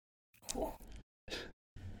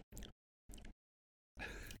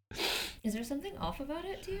Is there something off about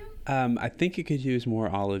it, do you? I think you could use more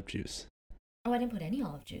olive juice. Oh, I didn't put any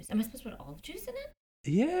olive juice. Am I supposed to put olive juice in it?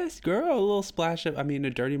 Yes, girl, a little splash of, a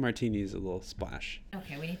dirty martini is a little splash.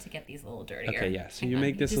 Okay, we need to get these a little dirtier. Okay, yeah, so you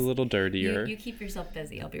make this a little dirtier. You keep yourself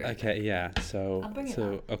busy, I'll be right back. Okay, yeah, I'll bring it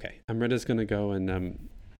up. Okay, Amrita's gonna go and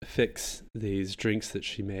fix these drinks that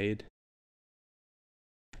she made.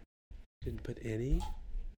 Didn't put any?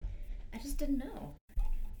 I just didn't know.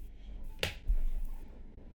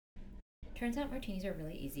 Turns out martinis are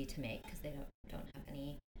really easy to make because they don't have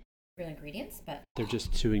any real ingredients, but they're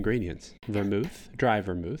just 2 ingredients: vermouth, dry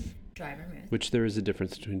vermouth, which there is a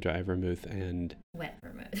difference between dry vermouth and wet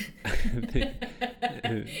vermouth.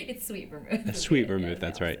 It's sweet vermouth. Sweet vermouth,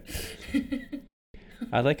 that's right.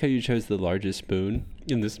 I like how you chose the largest spoon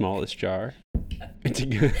in the smallest jar.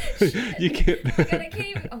 You can't.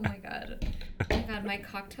 Oh my god! My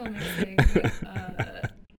cocktail mixing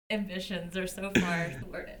ambitions are so far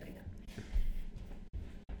thwarted.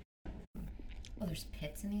 Oh, there's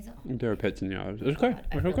pits in these olives. There are pits in the olives. It's okay.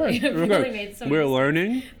 It's okay. We're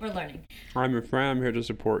learning. We're learning. I'm your friend. I'm here to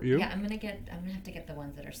support you. Yeah, I'm gonna have to get the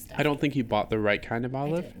ones that are stuffed. I don't think you bought the right kind of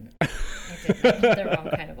olive. I didn't. I bought the wrong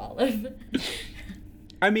kind of olive.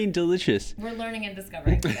 Delicious. We're learning and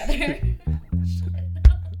discovering together.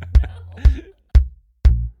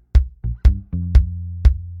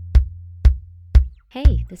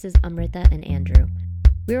 Hey, this is Amrita and Andrew.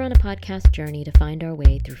 We're on a podcast journey to find our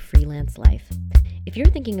way through freelance life. If you're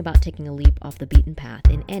thinking about taking a leap off the beaten path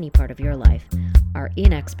in any part of your life, our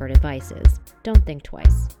inexpert advice is don't think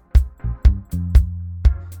twice.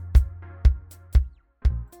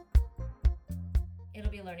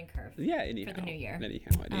 It'll be a learning curve. Yeah, for the new year.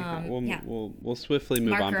 We'll swiftly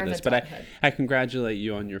move on from this, but I congratulate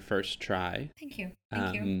you on your first try. Thank you.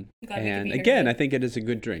 I'm glad and again, I think it is a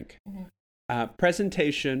good drink. Mm-hmm.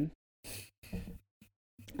 Presentation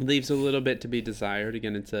leaves a little bit to be desired.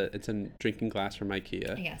 Again, it's a drinking glass from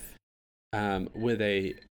IKEA. Yes. With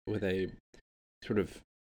a sort of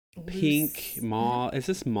loose pink mauve. Is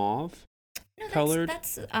this mauve? No, colored?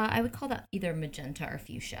 That's I would call that either magenta or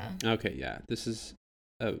fuchsia. Okay, yeah. This is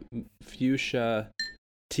a fuchsia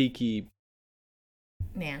tiki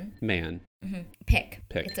man. Mm-hmm. Pick.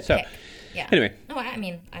 It's a pick. Yeah. Anyway. No,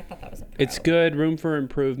 I thought that was a pro. It's good. Room for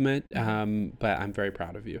improvement. But I'm very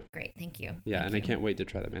proud of you. Great. Thank you. Yeah, I can't wait to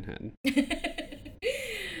try the Manhattan.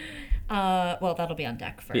 Well, that'll be on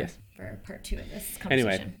deck for part 2 of this conversation.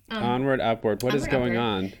 Anyway, onward, upward. What is going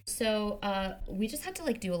on? So, we just had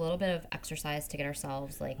to do a little bit of exercise to get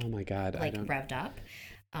ourselves oh my God, revved up,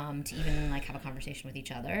 to even have a conversation with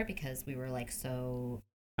each other because we were so.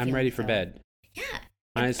 I'm ready for bed. Yeah.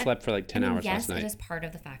 I slept for 10 hours last night. Yes, it is part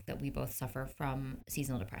of the fact that we both suffer from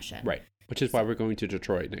seasonal depression. Right, which is why we're going to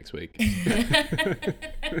Detroit next week.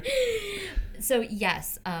 So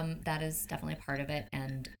yes, that is definitely a part of it,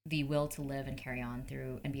 and the will to live and carry on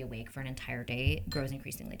through and be awake for an entire day grows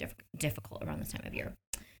increasingly difficult around this time of year.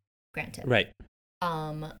 Granted. Right.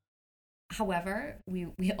 However,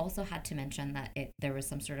 we also had to mention that there was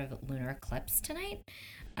some sort of lunar eclipse tonight,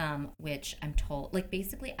 which I'm told,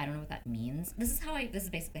 basically, I don't know what that means. This is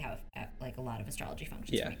basically how a lot of astrology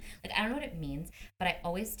functions for me. I don't know what it means, but I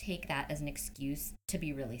always take that as an excuse to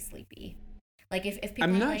be really sleepy. If people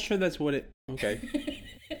I'm not sure that's what it. Okay.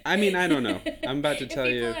 I don't know. I'm about to tell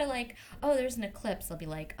you. If people are oh, there's an eclipse, I'll be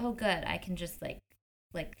oh, good. I can just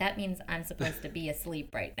that means I'm supposed to be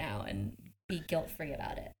asleep right now and be guilt-free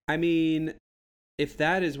about it. If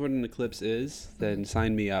that is what an eclipse is, then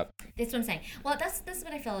sign me up. That's what I'm saying. Well, this is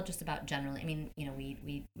what I feel just about generally.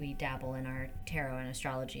 We dabble in our tarot and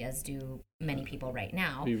astrology, as do many people right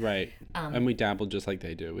now. Right. And we dabble just like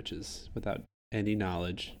they do, which is without any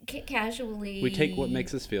knowledge. Casually. We take what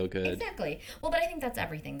makes us feel good. Exactly. Well, but I think that's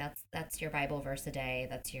everything. That's your Bible verse a day.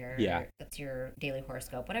 That's your daily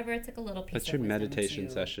horoscope. Whatever. It's a little piece. That's your meditation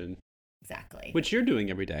session. Exactly. Which you're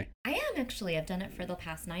doing every day. I am actually. I've done it for the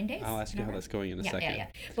past 9 days. I'll ask you how that's going in a second. Yeah.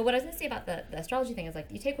 But what I was going to say about the astrology thing is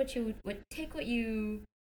you take what you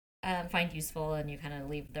find useful and you kind of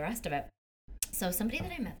leave the rest of it. So somebody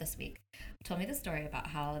that I met this week told me the story about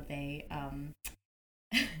how they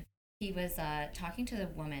he was talking to the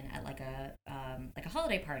woman at a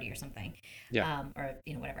holiday party or something. Yeah. Or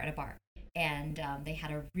whatever, at a bar. And they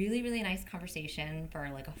had a really, really nice conversation for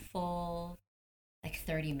a full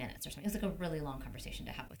 30 minutes or something. It was a really long conversation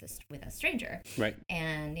to have with a stranger. Right.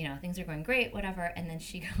 And, things are going great, whatever. And then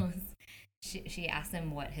she asks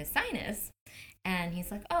him what his sign is. And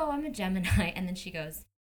he's like, oh, I'm a Gemini. And then she goes,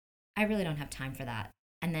 I really don't have time for that.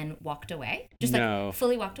 And then walked away. Just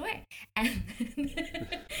fully walked away. And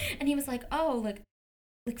and he was like, oh,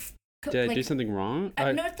 Did I do something wrong?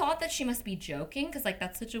 I thought that she must be joking because like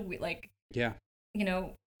that's such a weird yeah, you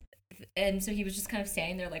know. And so he was just kind of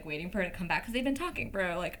standing there like waiting for her to come back because they've been talking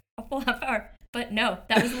for like a full half hour. But no,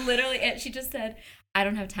 that was literally it. She just said, "I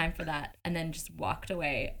don't have time for that," and then just walked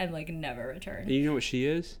away and like never returned. And you know what she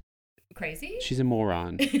is? Crazy. She's a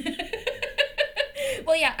moron.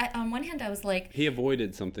 Well, yeah. On one hand, I was like, he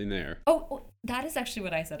avoided something there. Oh, that is actually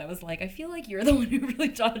what I said. I was like, I feel like you're the one who really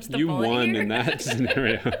dodged the bullet. You won here. in that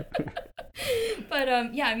scenario.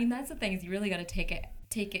 But yeah, I mean that's the thing is you really got to take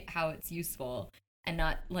it how it's useful and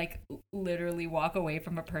not like literally walk away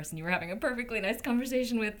from a person you were having a perfectly nice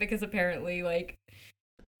conversation with because apparently like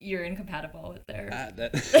you're incompatible with their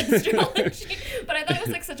astrology. But I thought it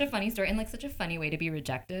was like such a funny story and like such a funny way to be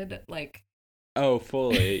rejected. Like, oh,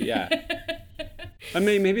 fully, yeah. I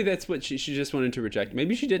mean, maybe that's what she just wanted to reject.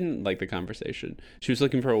 Maybe she didn't like the conversation. She was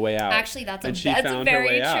looking for a way out. Actually, that's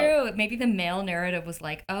very true. Out. Maybe the male narrative was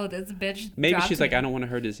like, "Oh, this bitch." Maybe she's like, "I don't want to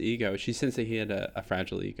hurt his ego." She sensed that he had a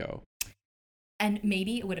fragile ego. And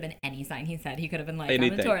maybe it would have been any sign he said. He could have been like,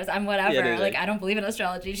 anything. "I'm a Taurus. I'm whatever." Yeah, like, I don't believe in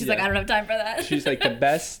astrology. She's like, "I don't have time for that." She's like,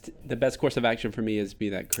 the best course of action for me is be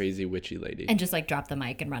that crazy witchy lady and just like drop the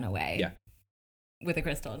mic and run away. Yeah. With a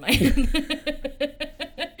crystal in my hand.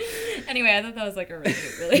 Anyway, I thought that was like a really,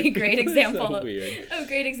 really great example. A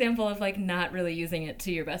great example of like not really using it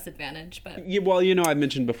to your best advantage. But yeah, well, I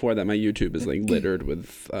mentioned before that my YouTube is like littered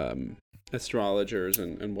with astrologers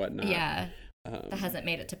and whatnot. Yeah, that hasn't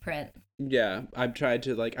made it to print. Yeah, I've tried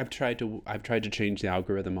to change the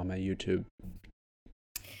algorithm on my YouTube.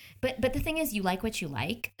 But the thing is, you like what you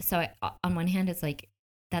like. So on one hand, it's like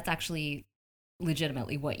that's actually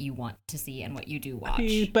legitimately what you want to see and what you do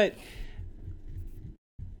watch. But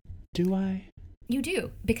do I? You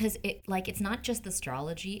do, because it's not just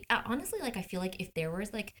astrology. Honestly, like I feel like if there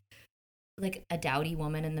was like a dowdy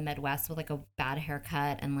woman in the Midwest with like a bad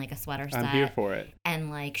haircut and like a sweater set, I'm here for it. And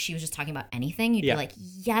like she was just talking about anything, you'd be like,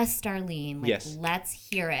 "Yes, Darlene, like yes. Let's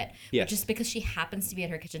hear it." Yes. But just because she happens to be at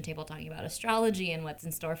her kitchen table talking about astrology and what's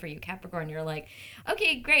in store for you, Capricorn, you're like,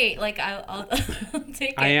 "Okay, great. Like I'll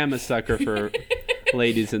take it." I am a sucker for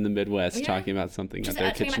ladies in the Midwest talking about something at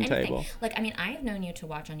their kitchen table. Like, I mean, I have known you to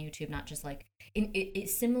watch on YouTube, not just like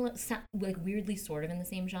it's similar, like weirdly sort of in the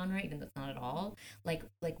same genre, even though it's not at all. Like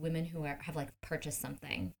women who have like purchased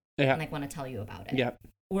something and like want to tell you about it. Yeah.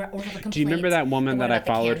 Or have a complaint. Do you remember that woman that I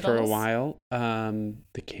followed for a while?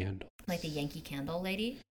 The candle. Like the Yankee Candle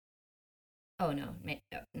lady. Oh no,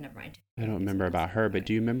 never mind. I don't remember about her, but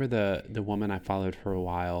do you remember the woman I followed for a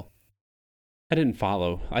while? I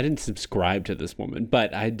didn't subscribe to this woman,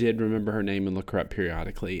 but I did remember her name and look her up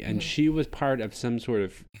periodically. And she was part of some sort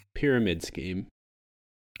of pyramid scheme.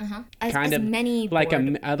 Kind of many like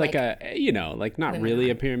not really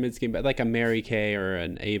a pyramid scheme, but like a Mary Kay or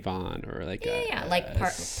an Avon or like the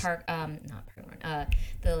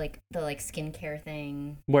skincare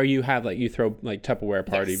thing where you have like you throw like Tupperware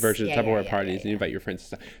party versions of Tupperware parties and you invite your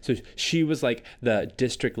friends and stuff. So she was like the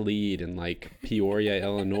district lead in like Peoria,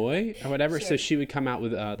 Illinois or whatever. Sure. So she would come out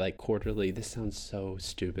with like quarterly. This sounds so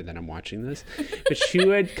stupid that I'm watching this, but she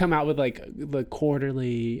would come out with like the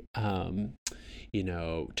quarterly.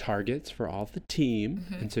 Targets for all the team.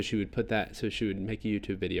 And so she would she would make a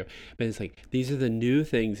YouTube video. But it's like, these are the new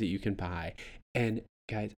things that you can buy. And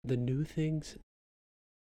guys, the new things,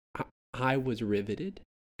 I was riveted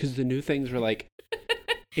because the new things were like,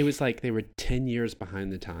 it was like they were 10 years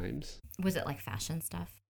behind the times. Was it like fashion stuff?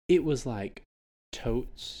 It was like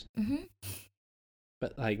totes,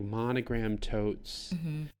 but like monogram totes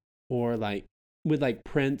or like with like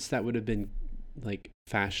prints that would have been like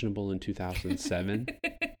fashionable in 2007.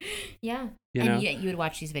 Yeah. You would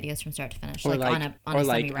watch these videos from start to finish, or on a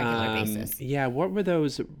semi-regular basis. Yeah, what were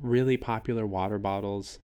those really popular water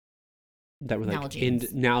bottles that were like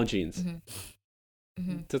Nalgene's?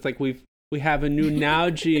 So it's like we have a new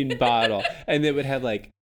Nalgene bottle, and they would have like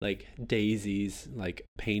daisies like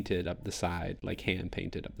painted up the side, like hand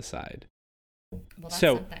painted up the side. Well, that's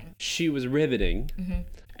something. She was riveting.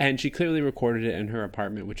 And she clearly recorded it in her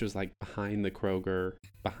apartment, which was like behind the Kroger,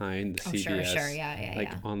 behind the CVS, sure,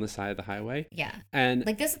 yeah, on the side of the highway. Yeah, and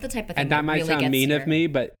like this is the type of thing. And that might really sound mean of me,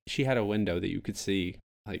 but she had a window that you could see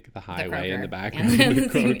like the highway in the background of the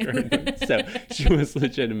Kroger. So she was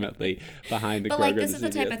legitimately behind the Kroger. But like this is the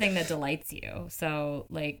type of thing that delights you. So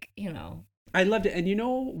like I loved it, and you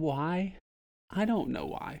know why? I don't know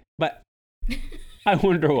why, but. I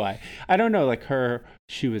wonder why. I don't know, like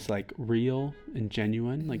she was like real and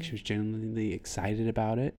genuine, like she was genuinely excited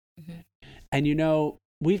about it. And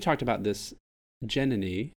we've talked about this,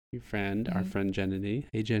 Jenny, your friend, our friend Jenny.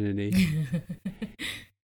 Hey, Jenny.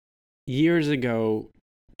 Years ago,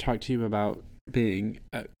 talked to you about being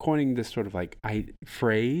coining this sort of like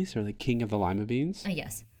phrase or like king of the lima beans.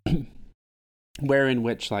 Yes. Wherein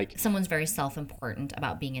which like someone's very self-important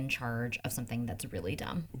about being in charge of something that's really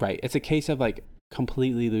dumb. Right. It's a case of like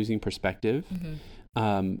completely losing perspective.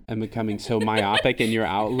 And becoming so myopic in your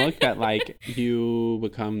outlook that like you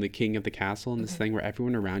become the king of the castle in this thing where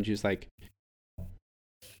everyone around you is like,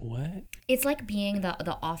 what? It's like being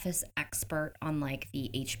the office expert on like the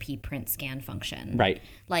HP print scan function. Right.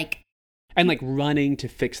 Like, and like running to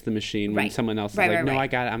fix the machine when someone else is like, no, I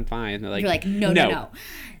got it, I'm fine. And they're like, you're like, no.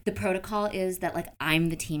 The protocol is that like I'm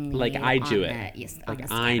the team lead. Like I do it. Like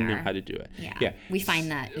I know how to do it. Yeah. We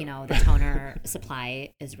find that, the toner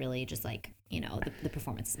supply is really just like, the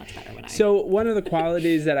performance is much better when So one of the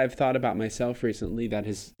qualities that I've thought about myself recently that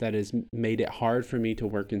has made it hard for me to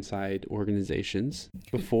work inside organizations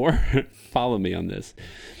before, follow me on this,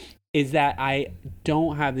 is that I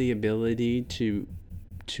don't have the ability to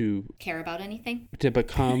care about anything, to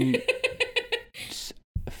become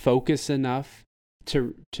focused enough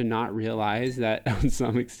to not realize that on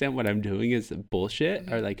some extent what I'm doing is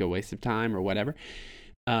bullshit or like a waste of time or whatever.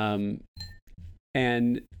 And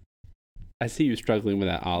I see you struggling with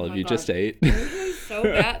that, Olive. You just ate. This is so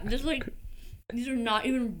bad. Just like, these are not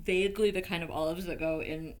even vaguely the kind of olives that go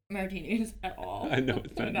in martinis at all. I know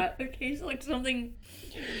it's not. It tastes like something.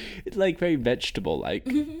 It's like very vegetable-like.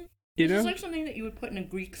 You know? It's like something that you would put in a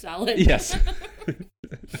Greek salad. Yes.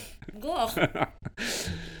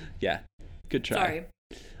 Yeah. Good try.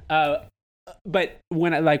 Sorry. But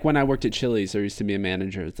when I worked at Chili's, there used to be a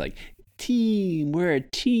manager. It's like, team, we're a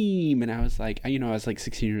team. And I was like, I was like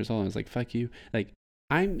 16 years old. I was like, fuck you. Like,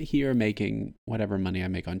 I'm here making whatever money I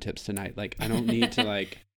make on tips tonight. Like, I don't need to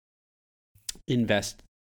like invest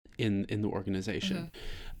in the organization.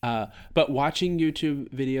 But watching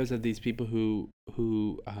YouTube videos of these people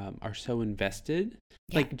who are so invested,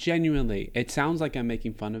 like genuinely, it sounds like I'm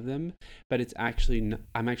making fun of them, but it's actually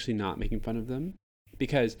I'm actually not making fun of them,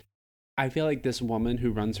 because I feel like this woman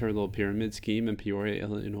who runs her little pyramid scheme in Peoria,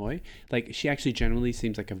 Illinois, like she actually generally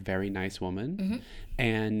seems like a very nice woman,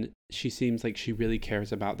 and she seems like she really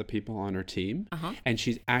cares about the people on her team, and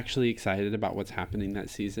she's actually excited about what's happening that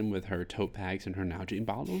season with her tote bags and her Nalgene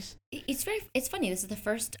bottles. It's funny. This is the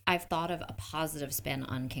first I've thought of a positive spin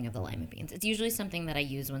on King of the Lima Beans. It's usually something that I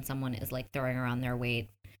use when someone is like throwing around their weight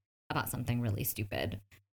about something really stupid.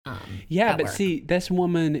 Yeah, but see, this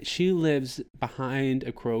woman, she lives behind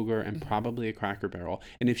a Kroger and probably a Cracker Barrel.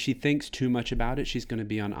 And if she thinks too much about it, she's going to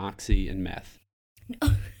be on Oxy and meth.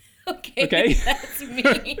 Okay. That's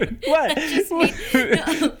me. What? That's just me.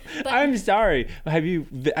 No, but I'm sorry.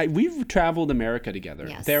 We've traveled America together.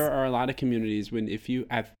 Yes. There are a lot of communities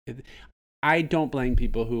I don't blame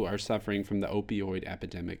people who are suffering from the opioid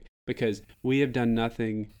epidemic, because we have done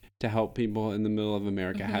nothing to help people in the middle of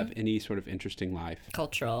America have any sort of interesting life.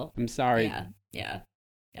 Cultural. I'm sorry. Yeah.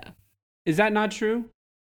 Is that not true?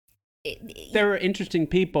 There are interesting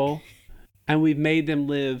people, and we've made them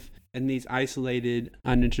live in these isolated,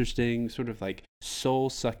 uninteresting, sort of like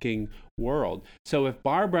soul-sucking world. So if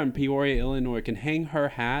Barbara in Peoria, Illinois can hang her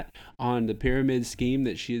hat on the pyramid scheme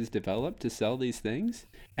that she has developed to sell these things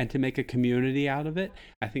and to make a community out of it,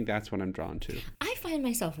 I think that's what I'm drawn to. I find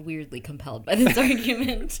myself weirdly compelled by this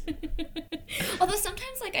argument. Although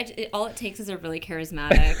sometimes like all it takes is a really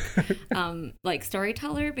charismatic like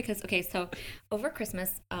storyteller, because so over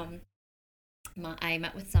Christmas I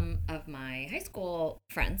met with some of my high school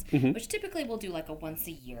friends, which typically we'll do like a once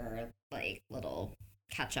a year like little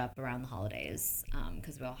catch up around the holidays,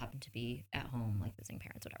 because we all happen to be at home like visiting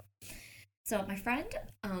parents, whatever. So my friend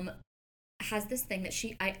has this thing that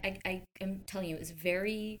I am telling you is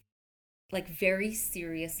very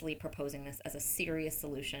seriously proposing this as a serious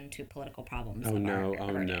solution to political problems. Oh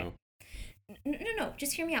no. No,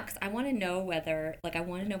 just hear me out, because I want to know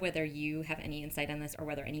whether you have any insight on this, or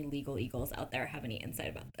whether any legal eagles out there have any insight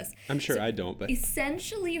about this. I'm sure I don't, but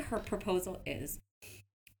essentially her proposal is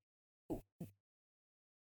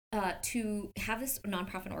to have this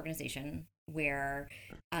nonprofit organization where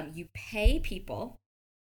you pay people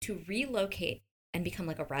to relocate and become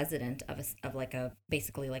like a resident of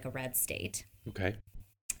basically like a red state. Okay.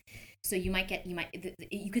 So you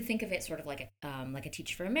could think of it sort of like a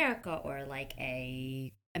Teach for America, or like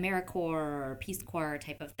a AmeriCorps or Peace Corps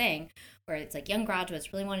type of thing, where it's like young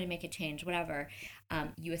graduates really wanting to make a change, whatever.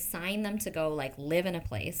 You assign them to go like live in a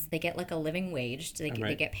place. They get like a living wage. They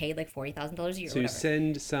get paid like $40,000 a year. So you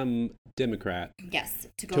send some Democrat, yes,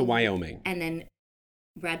 to Wyoming, and then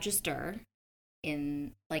register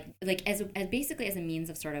in like as basically as a means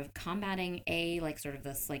of sort of combating like sort of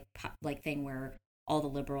this like thing where all the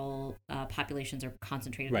liberal populations are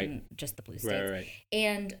concentrated in just the blue states,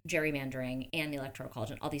 and gerrymandering and the electoral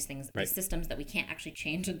college and all these things, these systems that we can't actually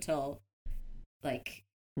change until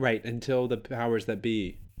until the powers that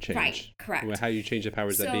be change. Right, correct. How you change the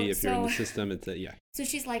powers that be if you're in the system, it's So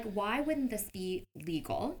she's like, why wouldn't this be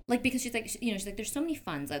legal? Like, because she's like, there's so many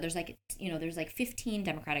funds. There's like, there's like 15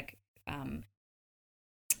 Democratic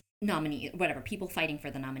nominee, whatever, people fighting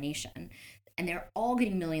for the nomination, and they're all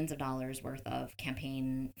getting millions of dollars worth of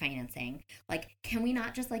campaign financing. Like, can we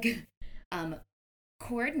not just like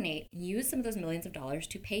coordinate, use some of those millions of dollars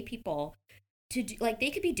to pay people to do, like,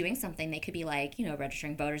 they could be doing something. They could be like,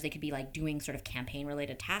 registering voters. They could be like doing sort of campaign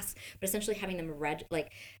related tasks, but essentially having them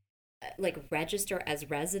register as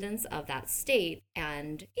residents of that state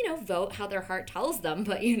and, vote how their heart tells them,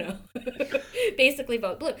 but, basically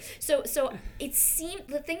vote blue. So it seems,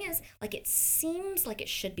 the thing is, like, it seems like it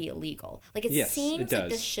should be illegal. Like, it seems like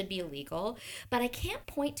this should be illegal, but I can't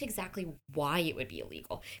point to exactly why it would be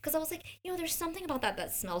illegal. Because I was like, there's something about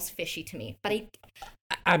that smells fishy to me. But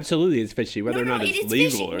absolutely, it's fishy, whether or not it's legal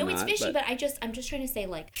fishy. or not. No, it's fishy, but I'm just trying to say,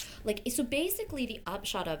 like, so basically the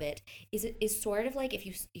upshot of it is sort of like if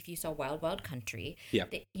you saw Wild Wild Country. Yeah.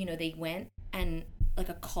 They went and, like,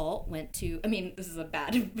 a cult went to, I mean, this is a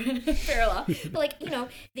bad parallel, but, like,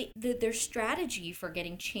 their strategy for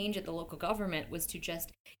getting change at the local government was to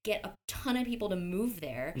just get a ton of people to move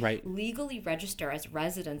there, legally register as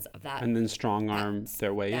residents of that, and then strong arm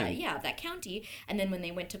their way in. Yeah, that county. And then when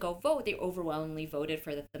they went to go vote, they overwhelmingly voted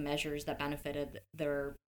for the measures that benefited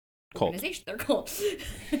their organization, their cult.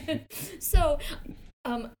 So,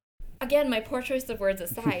 again, my poor choice of words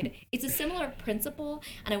aside, it's a similar principle,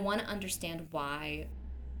 and I want to understand why.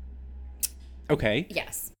 Okay.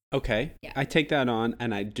 Yes. Okay. Yeah. I take that on,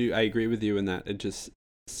 and I agree with you in that it just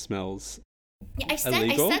smells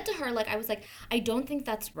illegal. I said to her, like, I was like, I don't think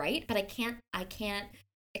that's right, but I can't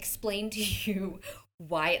explain to you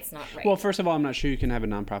why it's not right. Well, first of all, I'm not sure you can have a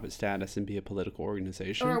nonprofit status and be a political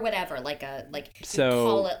organization or whatever,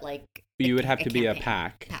 call it like you would have to be a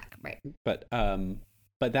PAC. PAC, right? But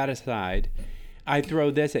that aside, I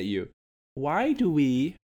throw this at you. Why do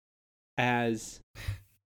we, I'm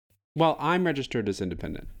registered as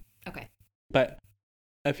independent. Okay. But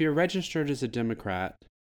if you're registered as a Democrat,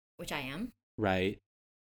 which I am, right?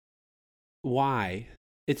 Why?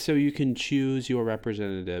 It's so you can choose your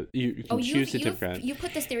representative. You can choose a Democrat. You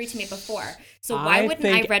put this theory to me before. So why wouldn't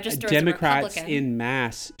I register as a Democrats Republican? in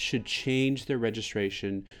mass should change their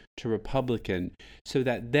registration to Republican so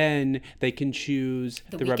that then they can choose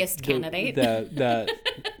the weakest candidate.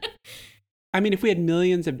 I mean, if we had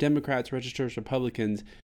millions of Democrats registered as Republicans,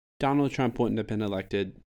 Donald Trump wouldn't have been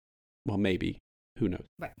elected. Well, maybe. Who knows?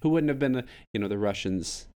 Right. Who wouldn't have been, the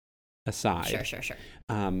Russians aside. Sure.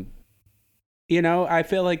 I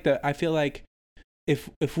feel like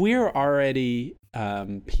if we're already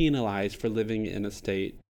penalized for living in a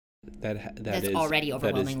state that is already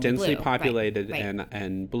overwhelmingly densely blue. populated right.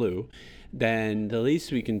 and blue, then the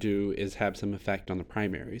least we can do is have some effect on the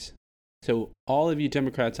primaries. So all of you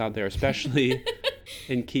Democrats out there, especially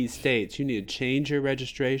in key states, you need to change your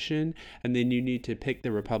registration, and then you need to pick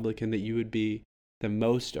the Republican that you would be the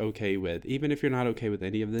most okay with, even if you're not okay with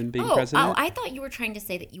any of them being president. Oh, I thought you were trying to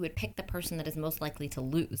say that you would pick the person that is most likely to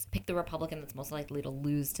lose. Pick the Republican that's most likely to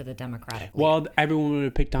lose to the Democratic leader. Well, everyone would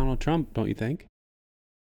have picked Donald Trump, don't you think?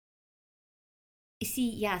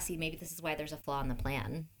 See, maybe this is why there's a flaw in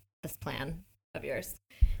this plan of yours.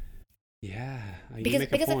 Yeah, because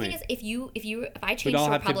the thing is, if I changed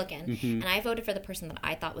to Republican and I voted for the person that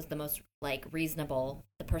I thought was the most reasonable,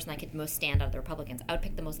 the person I could most stand out of the Republicans, I would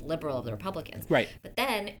pick the most liberal of the Republicans. Right. But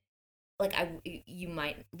then, you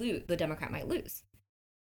might lose. The Democrat might lose,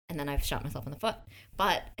 and then I've shot myself in the foot.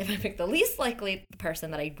 But if I pick the least likely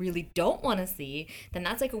person that I really don't want to see, then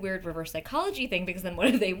that's like a weird reverse psychology thing. Because then what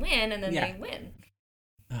if they win, and then they win?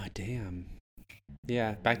 Oh, damn.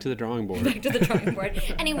 Yeah, back to the drawing board.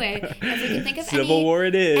 Anyway, if we can think of Civil War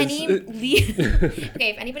it is.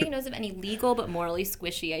 Okay, if anybody knows of any legal but morally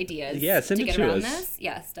squishy ideas send to it get to around us. This,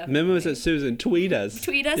 yes, definitely. Memos at Susan. Tweet us.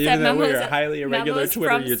 Even though we're highly irregular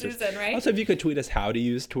Twitter from users. Susan, right? Also, if you could tweet us how to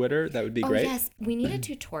use Twitter, that would be great. Yes, we need a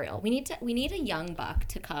tutorial. We need a young buck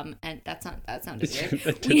to come, and that sounded weird.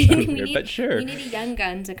 That did sound weird, but sure. We need a young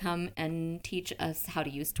gun to come and teach us how to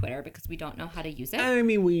use Twitter because we don't know how to use it. I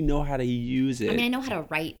mean, we know how to use it. I mean, I know how to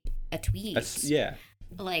write a tweet.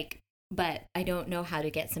 But I don't know how to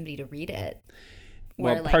get somebody to read it.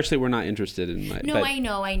 Well, partially we're not interested in it. No, I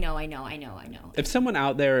know. If someone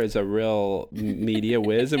out there is a real media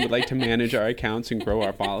whiz and would like to manage our accounts and grow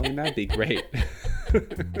our following, that'd be great.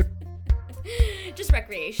 Just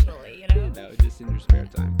recreationally, No, just in your spare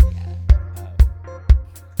time. Yeah.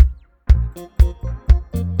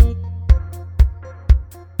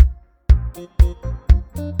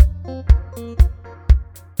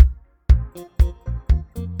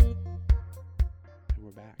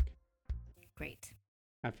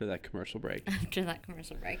 after that commercial break. After that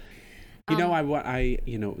commercial break.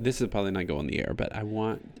 This is probably not going on the air, but I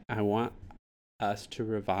want us to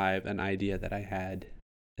revive an idea that I had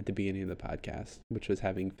at the beginning of the podcast, which was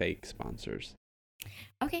having fake sponsors.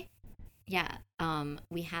 Okay. Yeah.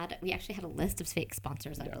 We actually had a list of fake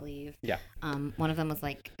sponsors, I believe. Yeah. One of them was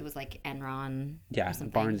Enron. Yeah.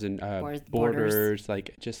 Barnes and Borders,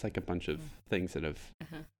 just a bunch of things that have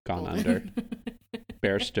gone under.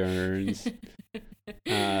 Bear Stearns.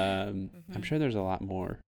 I'm sure there's a lot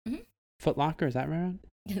more. Mm-hmm. Foot Locker, is that right?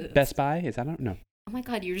 Best Buy, is that no? Oh my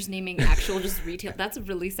God, you're just naming actual just retail. That's a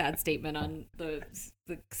really sad statement on the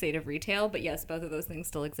state of retail. But yes, both of those things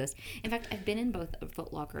still exist. In fact, I've been in both a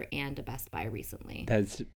Foot Locker and a Best Buy recently.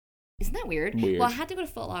 Isn't that weird? Well, I had to go to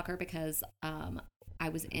Foot Locker because I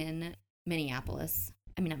was in Minneapolis.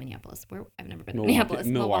 I mean, not Minneapolis. I've never been to Minneapolis.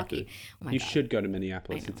 Milwaukee. Oh my God. Should go to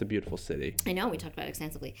Minneapolis. It's a beautiful city. I know. We talked about it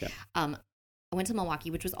extensively. Yeah. I went to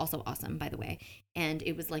Milwaukee, which was also awesome, by the way. And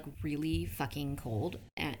it was really fucking cold.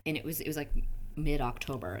 And it was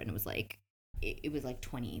mid-October, and it was like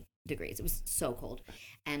 20 degrees. It was so cold.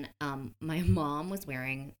 And my mom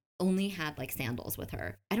only had sandals with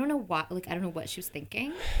her. I don't know why, I don't know what she was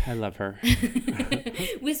thinking. I love her.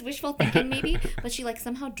 Was wishful thinking maybe, but she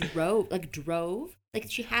somehow drove.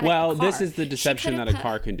 She had Well, this is the deception that a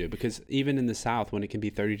car can do, because even in the South, when it can be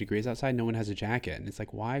 30 degrees outside, no one has a jacket. And it's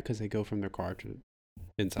why? Because they go from their car to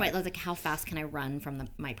inside. Right, how fast can I run from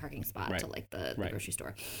my parking spot to the grocery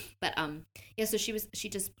store? But so she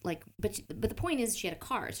just but the point is she had a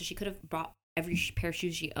car, so she could have brought every pair of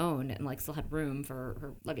shoes she owned and still had room for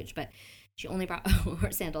her luggage, but she only brought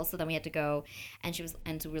her sandals. So then we had to go, and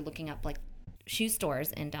so we were looking up shoe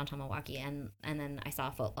stores in downtown Milwaukee, and then I saw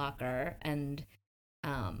Foot Locker, and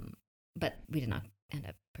but we did not end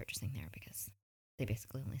up purchasing there because they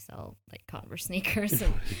basically only sell Converse sneakers.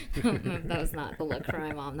 So that was not the look for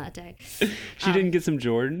my mom that day. She didn't get some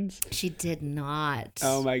Jordans? She did not.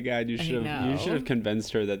 Oh my God, you should have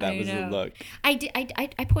convinced her that was the look. I did.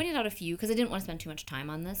 I pointed out a few because I didn't want to spend too much time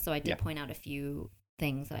on this, so I did point out a few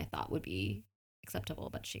things that I thought would be acceptable,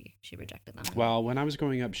 but she rejected them. Well, when I was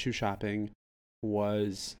growing up, shoe shopping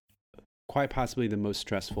was quite possibly the most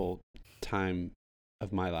stressful time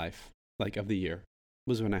of my life, of the year,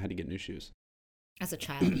 was when I had to get new shoes. As a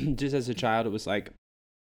child? Just as a child, it was and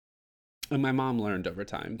my mom learned over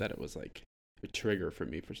time that it was a trigger for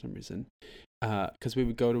me for some reason. Because we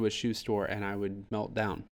would go to a shoe store and I would melt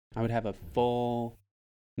down. I would have a full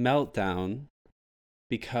meltdown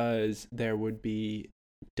because there would be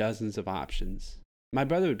dozens of options. My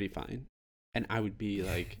brother would be fine. And I would be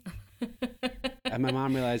and my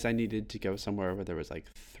mom realized I needed to go somewhere where there was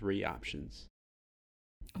 3 options.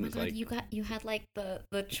 Oh my God, you had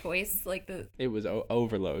the choice, It was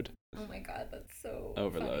overload. Oh my God, that's so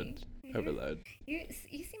overload. Funny. Overload. You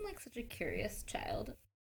seem like such a curious child.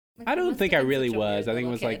 I don't think I really was. I think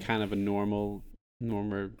it was kind of a normal,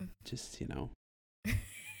 just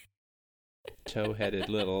toe-headed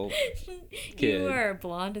little kid. You were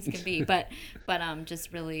blonde as can be, but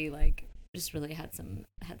just really had some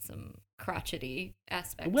crotchety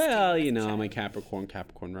aspects. Well, I'm a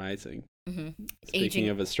Capricorn rising. Mm-hmm. Speaking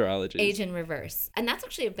of astrology, age in reverse, and that's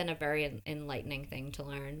actually been a very enlightening thing to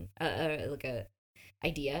learn, a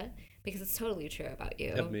idea, because it's totally true about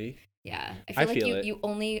you. Of me, yeah. I feel you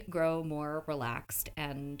only grow more relaxed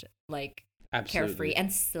and carefree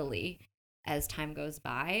and silly as time goes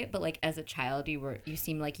by. But as a child, you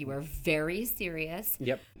seem like you were very serious.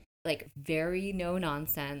 Yep. Very no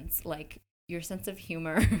nonsense. Your sense of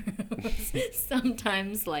humor was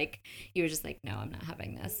sometimes you were just no, I'm not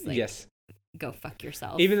having this. Yes. Go fuck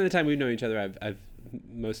yourself. Even in the time we've known each other, I've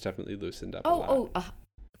most definitely loosened up a lot.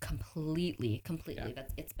 Completely. Yeah.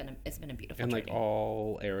 It's been a beautiful journey.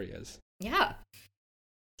 all areas. Yeah.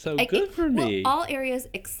 So good for me. All areas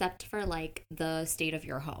except for the state of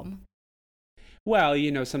your home. Well,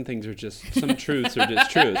 some things are just, some truths are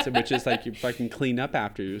just truths, which is you fucking clean up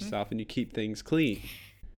after yourself and you keep things clean.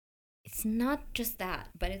 It's not just that,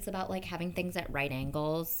 but it's about having things at right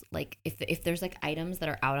angles. If there's items that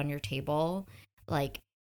are out on your table,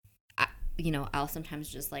 I'll sometimes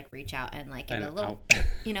just reach out and get a little,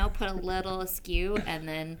 put a little askew,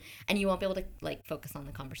 and you won't be able to focus on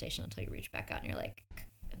the conversation until you reach back out and you're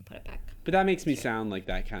and put it back. But that makes me sound like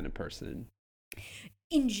that kind of person.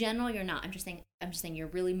 In general, you're not. I'm just saying you're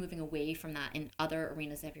really moving away from that in other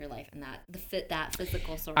arenas of your life, and that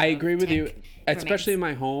physical sort of. I agree with you, especially in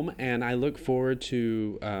my home, and I look forward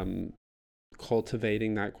to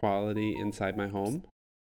cultivating that quality inside my home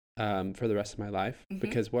for the rest of my life,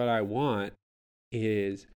 because what I want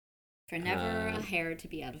is for never a hair to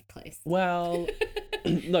be out of place. Well,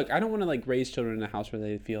 look, I don't want to like raise children in a house where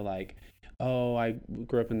they feel like, oh, I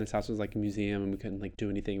grew up in this house, it was like a museum and we couldn't like do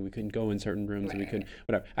anything. We couldn't go in certain rooms and we couldn't,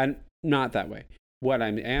 whatever. And not that way. What I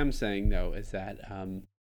am saying though is that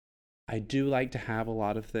I do like to have a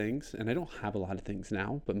lot of things, and I don't have a lot of things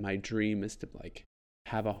now, but my dream is to like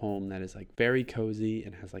have a home that is like very cozy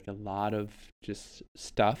and has like a lot of just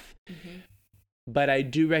stuff. But I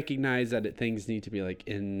do recognize that things need to be like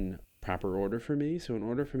in proper order for me. So in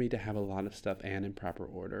order for me to have a lot of stuff and in proper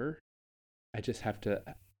order, I just have to.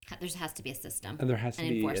 There has to be a system. And there has to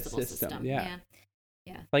be a system. Yeah.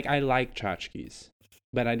 Yeah. Like I like tchotchkes,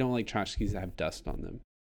 but I don't like tchotchkes that have dust on them.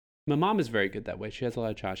 My mom is very good that way. She has a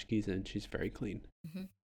lot of tchotchkes and she's very clean.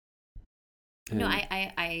 No,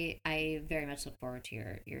 I very much look forward to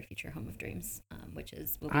your future home of dreams, which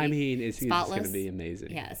is it's going to be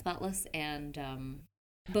amazing. Yeah, spotless and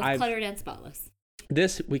both cluttered and spotless.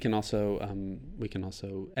 This we can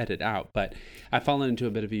also edit out, but I've fallen into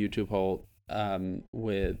a bit of a YouTube hole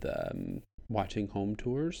with watching home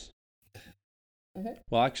tours.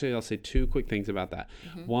 Well, actually, I'll say two quick things about that.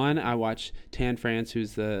 One, I watched Tan France,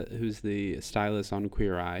 who's the stylist on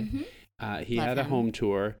Queer Eye. He had a home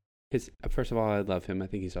tour. First of all, I love him. I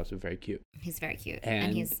think he's also very cute. He's very cute,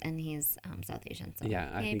 and he's South Asian. So yeah,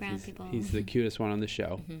 I think brown people. He's the cutest one on the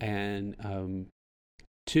show. And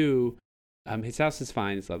two, his house is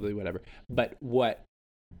fine. It's lovely, whatever. But what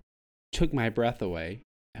took my breath away,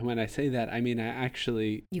 and when I say that, I mean I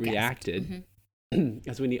actually reacted.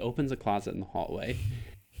 As when he opens a closet in the hallway,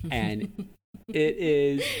 and it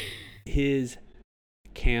is his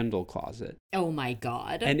candle closet. Oh my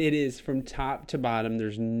God. And it is from top to bottom.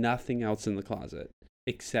 There's nothing else in the closet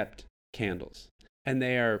except candles. And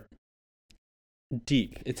they are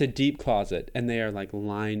deep. It's a deep closet, and they are like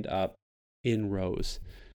lined up in rows.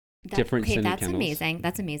 That's amazing.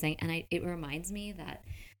 That's amazing. And it reminds me that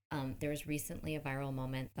there was recently a viral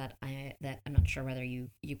moment that I'm not sure whether you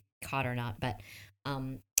caught or not, but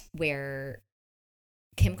where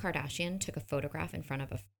Kim Kardashian took a photograph in front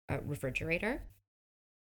of a refrigerator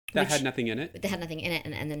that had nothing in it.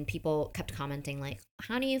 And then people kept commenting like,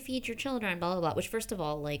 "How do you feed your children?" Blah blah blah. Which, first of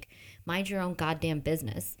all, like, mind your own goddamn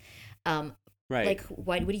business. Right. Like,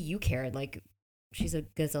 what do you care? Like, she's a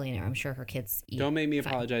gazillionaire. I'm sure her kids eat. Don't make me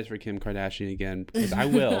apologize for Kim Kardashian again, because I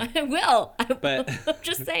will. I will. But I'm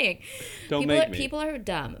just saying. People are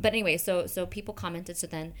dumb. But anyway, so people commented. So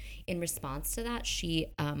then, in response to that, she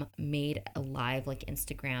made a live like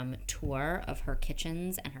Instagram tour of her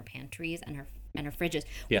kitchens and her pantries and her fridges,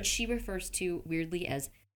 which she refers to weirdly as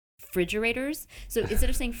refrigerators. So instead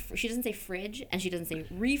of saying, she doesn't say fridge and she doesn't say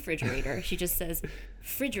refrigerator, she just says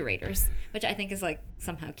refrigerators, which I think is like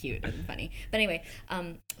somehow cute and funny. But anyway,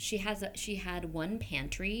 she had one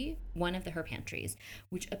of her pantries,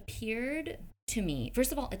 which appeared to me,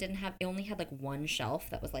 first of all, it only had like one shelf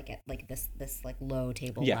that was like at like this like low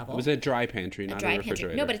table level. It was a dry pantry, not a refrigerator.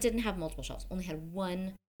 Pantry. No, but it didn't have multiple shelves. Only had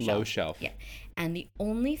one low shelf. Yeah, and the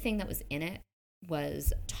only thing that was in it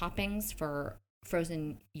was toppings for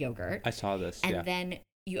frozen yogurt. I saw this. And then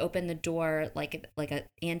you open the door like a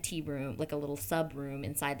ante room, like a little sub room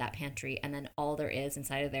inside that pantry, and then all there is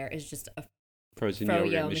inside of there is just a frozen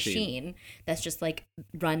yogurt machine that's just like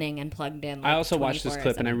running and plugged in. Like, I also watched this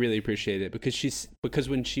clip and I really appreciate it because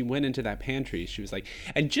when she went into that pantry, she was like,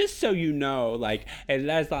 and just so you know, like, and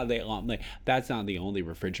that's not the only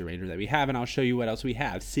refrigerator that we have, and I'll show you what else we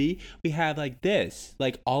have. See, we have like this,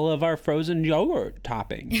 like all of our frozen yogurt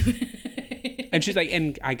toppings. And she's like,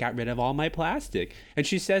 and I got rid of all my plastic. And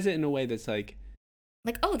she says it in a way that's like,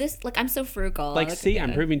 oh, this, like, I'm so frugal. Like, see,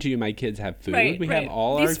 I'm proving to you my kids have food. We have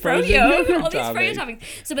all these our frozen yogurt all these froyo toppings.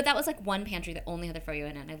 So, but that was like one pantry that only had the froyo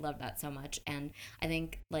in it, and I love that so much. And I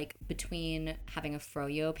think, like, between having a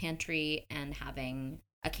froyo pantry and having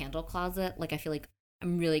a candle closet, like, I feel like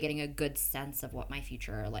I'm really getting a good sense of what my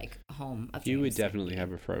future, like, home of dreams. You would definitely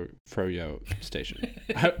have a froyo station.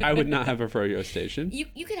 I would not have a froyo station.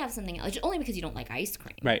 You could have something else, only because you don't like ice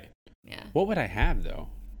cream. Right. Yeah. What would I have, though?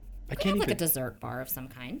 I can't have like a dessert bar of some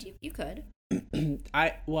kind. You could.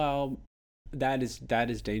 That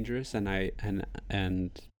is dangerous, and I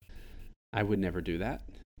would never do that.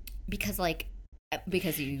 Because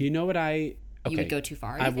you know what you would go too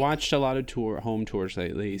far. I've watched a lot of home tours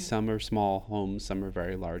lately. Mm-hmm. Some are small homes, some are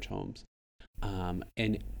very large homes.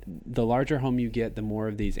 And the larger home you get, the more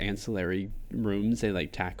of these ancillary rooms they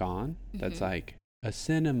like tack on. Mm-hmm. That's like a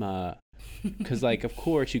cinema. Because, like, of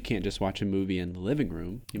course, you can't just watch a movie in the living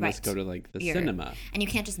room. You must go to, like, the cinema. And you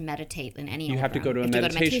can't just meditate in any You have to go to a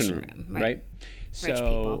meditation room, right?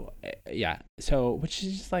 So, yeah. So, which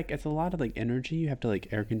is just, like, it's a lot of, like, energy. You have to, like,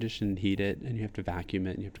 air condition and heat it, and you have to vacuum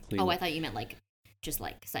it, and you have to clean it. Oh, I thought you meant, like, just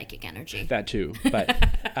like psychic energy. That too.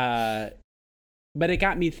 But it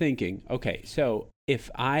got me thinking, okay, so if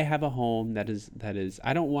I have a home that is,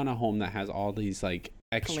 I don't want a home that has all these like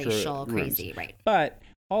extra palatial, rooms. crazy, right. But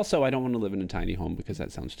also I don't want to live in a tiny home because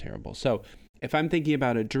that sounds terrible. So if I'm thinking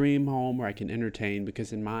about a dream home where I can entertain,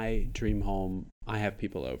 because in my dream home, I have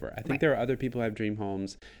people over. I think there are other people who have dream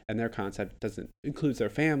homes and their concept includes their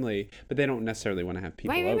family, but they don't necessarily want to have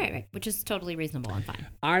people over. Right. Which is totally reasonable and fine.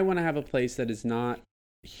 I want to have a place that is not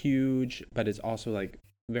huge, but is also like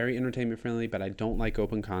very entertainment friendly, but I don't like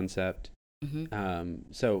open concept.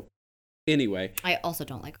 So anyway. I also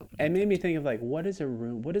don't like open concept. It made me think of like, what is a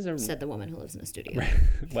room? Said the woman who lives in a studio.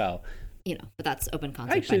 Well. You know, but that's open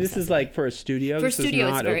concept. Actually, this is like for a studio. This is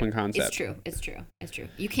not open concept. It's true.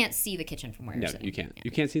 You can't see the kitchen from where you're sitting. No, you can't. Yeah.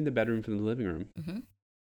 You can't see the bedroom from the living room.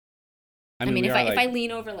 I mean, if I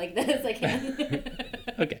lean over like this, I can.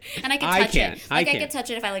 Okay. And I can touch it. Like I can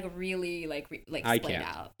touch it if I like really like split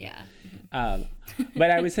out. Yeah.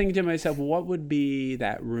 But I was thinking to myself, what would be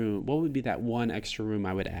that room? What would be that one extra room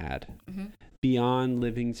I would add? Beyond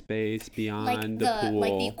living space, beyond the pool.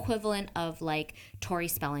 Like the equivalent of like Tori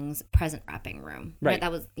Spelling's present wrapping room. Right.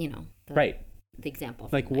 That was, the example.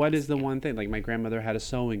 Like what is the one thing? Like my grandmother had a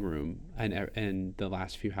sewing room and the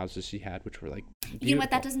last few houses she had, which were like beautiful. You know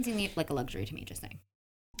what? That doesn't seem like a luxury to me, just saying.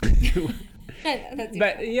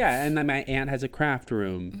 But yeah, and then my aunt has a craft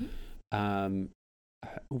room.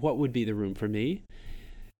 What would be the room for me?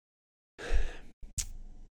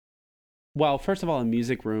 Well, first of all, a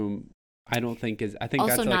music room I don't think is. I think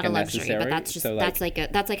also that's not like a luxury, necessary. but that's just so like,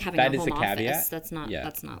 that's like having a home caveat. office. That's not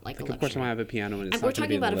like a luxury. Of course, I want to have a piano, and it's we're not going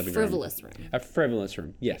to be talking in the about living a frivolous room. A frivolous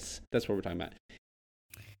room, yes, that's what we're talking about.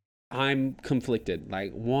 I'm conflicted.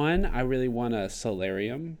 Like one, I really want a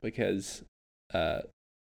solarium because it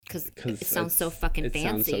sounds so fucking fancy. It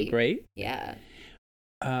sounds so great. Yeah.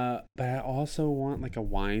 But I also want like a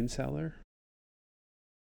wine cellar.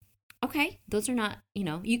 Okay, those are not,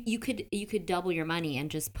 you could double your money and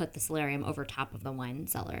just put the solarium over top of the wine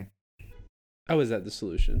cellar. Oh, is that the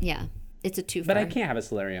solution? Yeah, it's a two. But I can't have a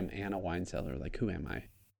solarium and a wine cellar. Like, who am I?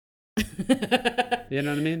 You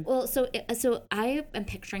know what I mean? Well, so I am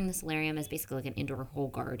picturing the solarium as basically like an indoor whole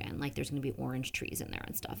garden. Like there's going to be orange trees in there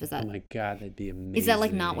and stuff. Is that? Oh my God, that'd be amazing. Is that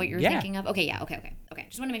like not what you're thinking of? Okay, yeah, okay.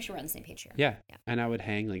 Just want to make sure we're on the same page here. Yeah. And I would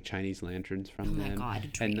hang like Chinese lanterns from them. Oh my God,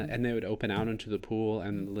 dream. And they would open out into the pool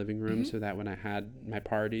and the living room so that when I had my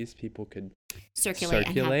parties, people could circulate.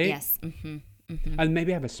 And have, yes. And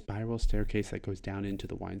maybe I have a spiral staircase that goes down into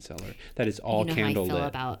the wine cellar that is all candlelit. You know how I feel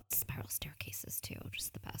about spiral staircases too,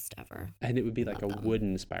 just the best ever. And it would be like a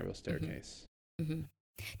wooden spiral staircase.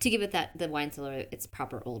 To give it the wine cellar its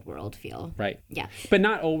proper old world feel. Right. Yeah. But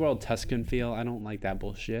not old world Tuscan feel. I don't like that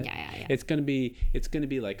bullshit. Yeah. It's gonna be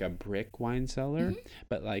like a brick wine cellar,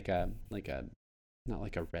 but like a not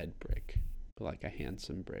like a red brick, but like a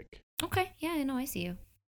handsome brick. Okay. Yeah, I know, I see you.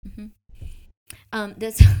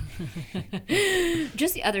 This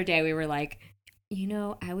just the other day we were like,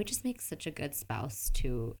 I would just make such a good spouse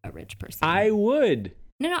to a rich person. I would.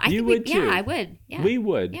 No, I think would too. Yeah, I would. Yeah. We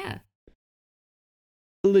would. Yeah.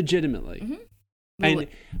 Legitimately. And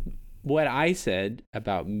what I said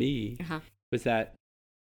about me was that,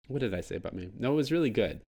 what did I say about me? No, it was really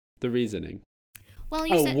good. The reasoning. Well,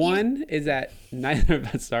 is that neither of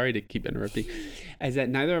us, sorry to keep interrupting, is that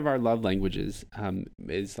neither of our love languages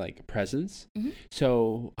is like presents.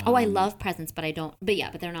 So I love presents, but I don't,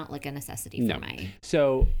 but they're not like a necessity for my.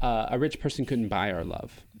 So a rich person couldn't buy our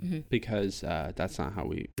love because that's not how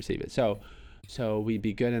we receive it. So we'd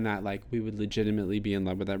be good in that, like we would legitimately be in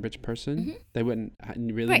love with that rich person. They wouldn't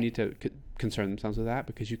really need to concern themselves with that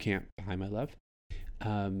because you can't buy my love.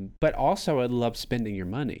 But also I'd love spending your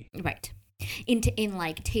money. Right. In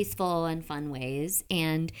like tasteful and fun ways,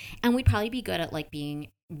 and we'd probably be good at like being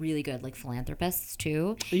really good like philanthropists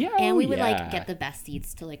too. Yeah, and we would like get the best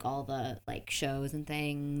seats to like all the like shows and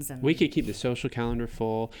things, and we could keep the social calendar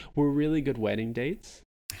full. We're really good wedding dates.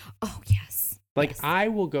 Oh yes. Like I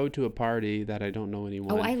will go to a party that I don't know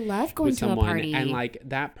anyone. Oh, I love going to a party, and like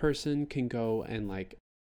that person can go and like.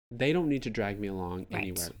 They don't need to drag me along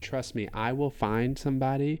anywhere. Trust me, I will find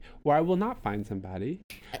somebody, or I will not find somebody.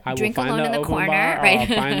 I Drink will find alone in the corner, bar, right?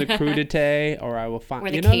 I'll find the crudité, or I will find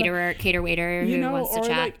or the cater waiter who wants to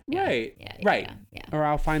chat. Like, right. Or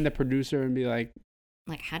I'll find the producer and be like,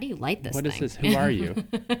 how do you light this? What is this? Who are you?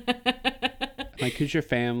 Like, who's your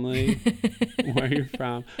family? Where are you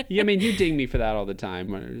from? Yeah, I mean, you ding me for that all the time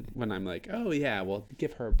when I'm like, oh yeah, well,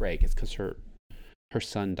 give her a break. It's because her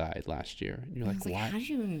son died last year. And you're like, why? How do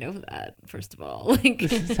you know that, first of all? Like,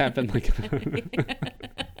 this has happened like...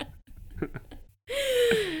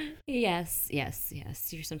 Yes.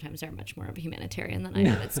 You sometimes are much more of a humanitarian than I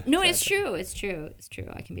am. It's true. It's true.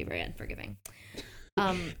 I can be very unforgiving.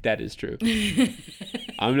 That is true.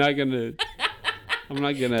 I'm not gonna.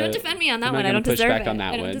 Don't defend me on that one. I don't deserve it.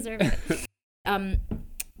 I don't deserve it.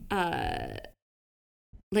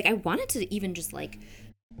 Like I wanted to even just like.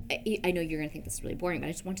 I know you're gonna think this is really boring, but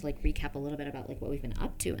I just want to like recap a little bit about like what we've been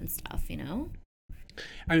up to and stuff. You know.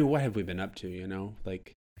 I mean, what have we been up to? You know,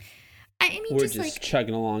 like. I mean, we're just like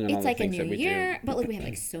chugging along on all the things that we do. It's like a new year, but like we have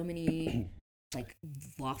like so many like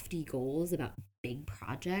lofty goals about big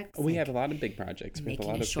projects. We have a lot of big projects. We have a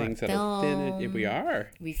lot of things that are finished. We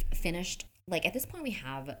are. We've finished. Like at this point, we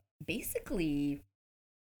have basically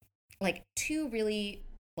like 2 really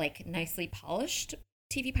like nicely polished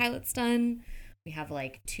TV pilots done. We have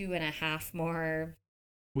like 2.5 more.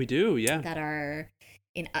 We do, yeah. That are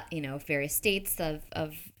in various states of.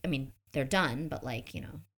 I mean, they're done, but like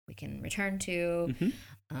we can return to.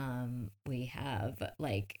 Mm-hmm. We have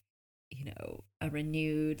like a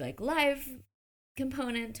renewed like live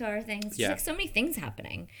component to our things. Just like so many things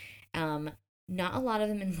happening. Not a lot of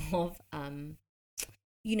them involve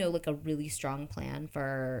like a really strong plan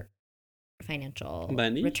for financial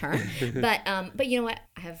return. But you know what?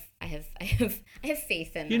 I have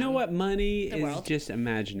faith in. You know what? Money is world. Just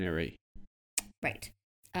imaginary. Right.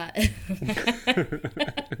 I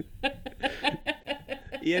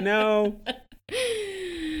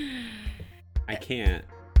can't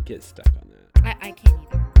get stuck on that. I can't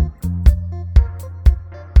either.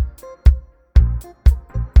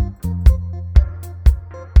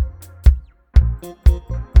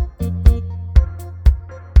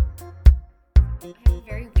 I have a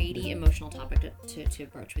very weighty emotional topic to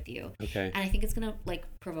broach with you. Okay. And I think it's gonna like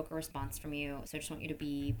provoke a response from you. So I just want you to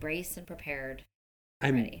be braced and prepared.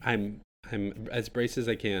 Ready. I'm as braced as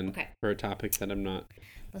I can for a topic that I'm not.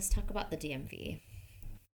 Let's talk about the DMV.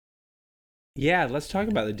 Yeah, let's talk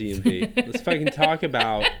about the DMV. Let's fucking talk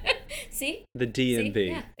about the DMV.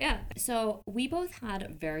 See? Yeah. So we both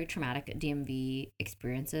had very traumatic DMV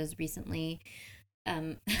experiences recently.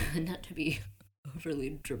 Not to be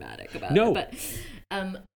overly dramatic about it, but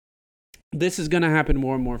this is going to happen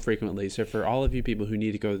more and more frequently. So for all of you people who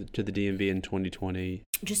need to go to the DMV in 2020,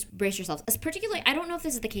 just brace yourselves. Particularly, I don't know if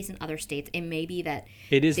this is the case in other states. It may be that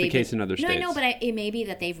it is the case in other states. No, I know, but it may be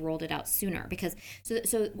that they've rolled it out sooner because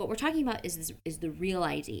so what we're talking about is the Real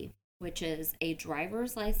ID, which is a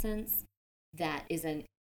driver's license that is an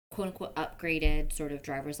quote unquote upgraded sort of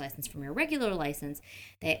driver's license from your regular license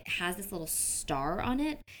that has this little star on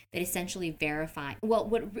it that essentially verify. Well,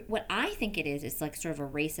 what I think it is like sort of a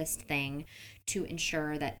racist thing to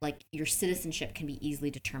ensure that like your citizenship can be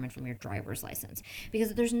easily determined from your driver's license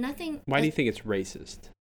because there's nothing. Why do you think it's racist?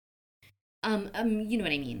 You know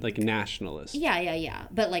what I mean? Like nationalist. Yeah.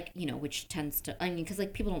 But like, which tends to, I mean, because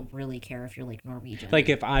like people don't really care if you're like Norwegian. Like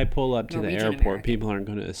if I pull up to the airport, American. People aren't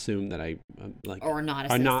going to assume that I like or not a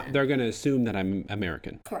citizen. They're going to assume that I'm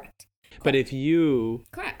American. Correct. But if you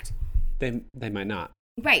correct, they might not.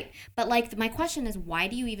 Right. But like my question is, why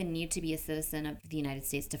do you even need to be a citizen of the United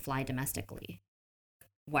States to fly domestically?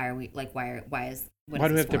 Why are we like why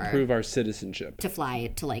do we have to prove our citizenship to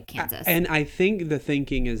fly to like Kansas? And I think the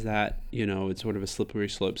thinking is that it's sort of a slippery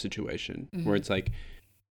slope situation where it's like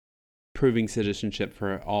proving citizenship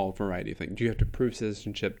for all variety of things. Do you have to prove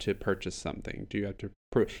citizenship to purchase something? Do you have to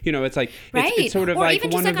prove? It's like it's sort of or like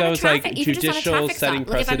one of those like judicial setting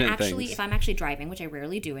precedent things. If I'm actually driving, which I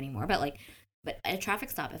rarely do anymore, but at a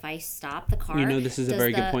traffic stop, if I stop the car... this is a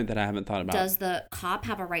very good point that I haven't thought about. Does the cop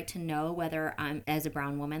have a right to know whether I'm, as a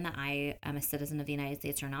brown woman, that I am a citizen of the United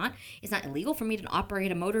States or not? It's not illegal for me to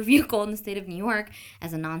operate a motor vehicle in the state of New York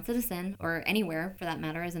as a non-citizen, or anywhere, for that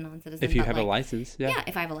matter, as a non-citizen. If you have a license, yeah. Yeah,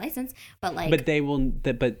 if I have a license. But like... But they will...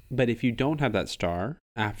 But if you don't have that star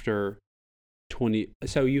after 20...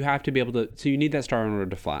 So you have to be able to... So you need that star in order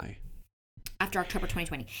to fly. After October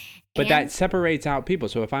 2020. But that separates out people.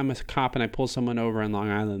 So if I'm a cop and I pull someone over in Long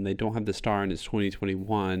Island, they don't have the star and it's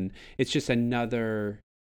 2021, it's just a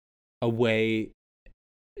way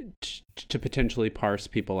to potentially parse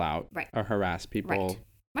people out or harass people.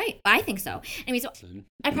 Right. I think so. I mean, so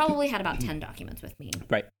I probably had about 10 documents with me.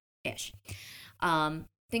 Right. Ish.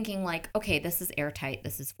 Thinking like, okay, this is airtight,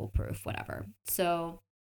 this is foolproof, whatever. So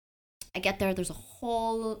I get there's a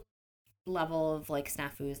whole level of like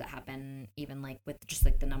snafus that happen even like with just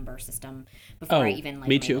like the number system before I even like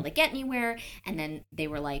me too. Able to get anywhere. And then they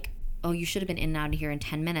were like, oh, you should have been in and out of here in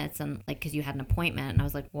 10 minutes and like because you had an appointment. And I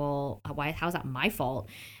was like, well, how's that my fault?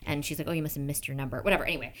 And she's like, oh, you must have missed your number, whatever.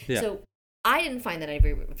 Anyway, so I didn't find that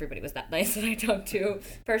everybody was that nice that I talked to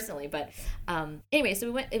personally, but anyway, so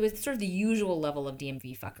we went. It was sort of the usual level of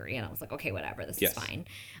DMV fuckery, and I was like, okay, whatever, this is fine.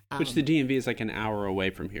 Which the DMV is like an hour away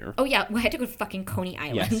from here. Oh yeah, well, I had to go to fucking Coney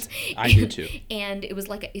Island. Yes, I do too. And it was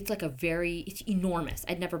like it's enormous.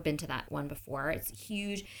 I'd never been to that one before. It's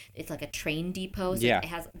huge. It's like a train depot. So it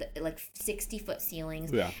has like 60-foot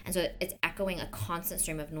ceilings, and so it's echoing a constant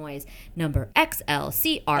stream of noise. Number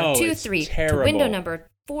XLCR23 to window number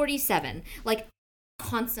 47, like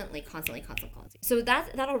constantly. So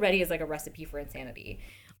that already is like a recipe for insanity.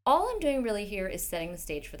 All I'm doing really here is setting the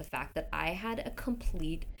stage for the fact that I had a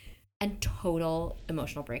complete and total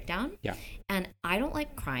emotional breakdown. Yeah. And I don't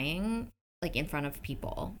like crying like in front of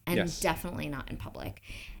people, and definitely not in public.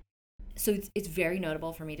 So it's very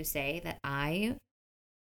notable for me to say that I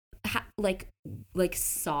like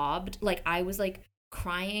sobbed, like I was like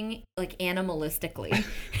crying like animalistically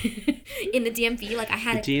in the DMV. Like I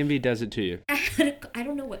had the DMV does it to you. I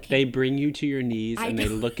don't know what they bring you to your knees and they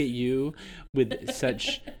look at you with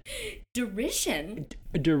such derision.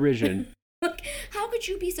 Like, how could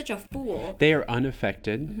you be such a fool? They are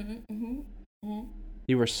unaffected.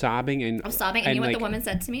 You were sobbing, and I was sobbing, and you know what the woman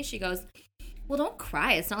said to me? She goes, "Well, don't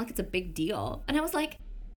cry. It's not like it's a big deal." And I was like,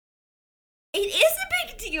 it is a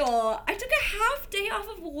big deal. I took a half day off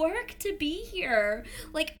of work to be here.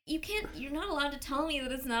 Like, you're not allowed to tell me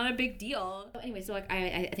that it's not a big deal. Anyway, so like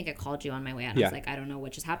I think I called you on my way out. I was like, I don't know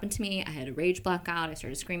what just happened to me. I had a rage blackout. I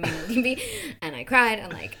started screaming at the TV, and I cried. I'm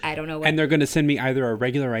like, I don't know what. And they're going to send me either a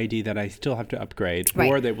regular ID that I still have to upgrade,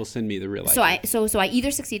 or they will send me the real ID. So I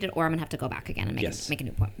either succeeded, or I'm going to have to go back again and make a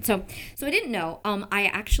new appointment. So I didn't know. I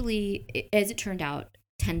actually, as it turned out,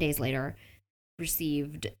 10 days later,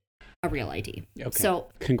 received a real ID. Okay. So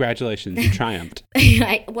congratulations, you triumphed.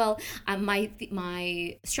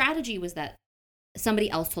 My strategy was that somebody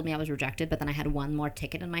else told me I was rejected, but then I had one more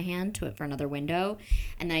ticket in my hand for another window,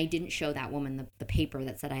 and then I didn't show that woman the paper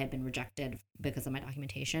that said I had been rejected because of my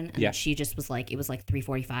documentation, and she just was like, it was like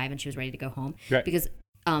 3:45, and she was ready to go home because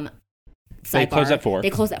they close at 4. They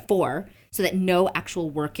close at 4, so that no actual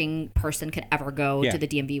working person could ever go to the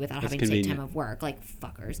DMV without having to take time of work. Like,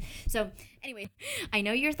 fuckers. So, anyway, I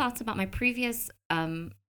know your thoughts about my previous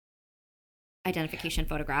identification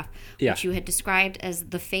photograph, which you had described as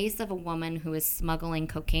the face of a woman who is smuggling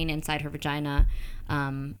cocaine inside her vagina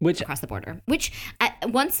across the border. Which,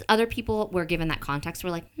 once other people were given that context,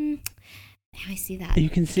 were like, I see that. You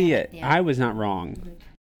can see it. Yeah. I was not wrong. Mm-hmm.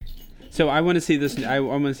 So I want to see this. I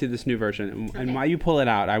want to see this new version. And while you pull it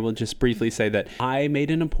out, I will just briefly say that I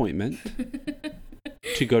made an appointment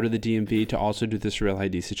to go to the DMV to also do this real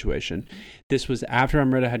ID situation. This was after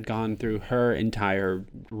Amrita had gone through her entire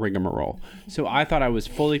rigmarole. So I thought I was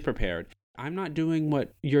fully prepared. I'm not doing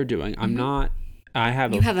what you're doing. I'm not. I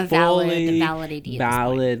have a valid ID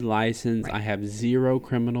license. Right. I have 0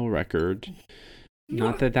 criminal record.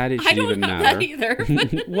 Not that it should even matter. I don't have that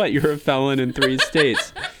either. What? You're a felon in 3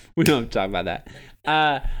 states. We don't have to talk about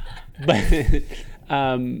that.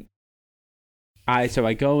 So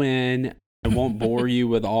I go in. I won't bore you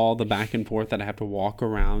with all the back and forth that I have to walk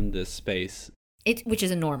around this space. Which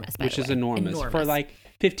is enormous, by the way. Which is enormous. For like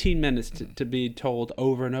 15 minutes to be told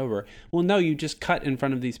over and over, well, no, you just cut in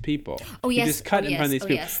front of these people. Oh, yes. You just cut in front of these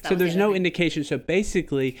people. Yes, so there's no indication. So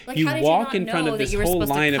basically, you walk in front of this whole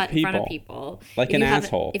line of people. Like an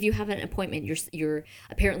asshole. If you have an appointment, you're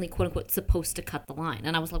apparently, quote unquote, supposed to cut the line.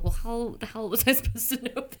 And I was like, well, how the hell was I supposed to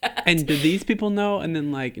know that? And do these people know? And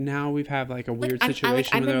then like now we've had like a weird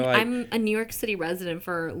situation where they're like, I'm a New York City resident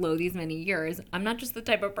for these many years. I'm not just the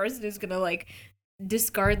type of person who's going to like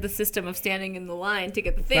discard the system of standing in the line to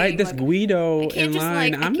get the thing. Right, this Guido in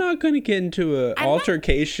line. I'm not going to get into an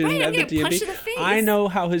altercation at the DMV. I know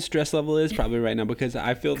how his stress level is probably right now because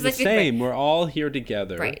I feel the same. We're all here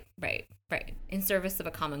together. Right. In service of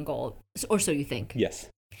a common goal, or so you think. Yes.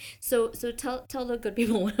 So tell the good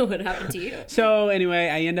people what happened to you. So anyway,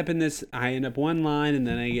 I end up one line, and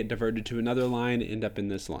then I get diverted to another line, end up in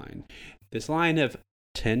this line. This line of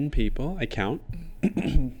 10 people, I count,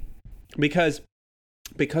 because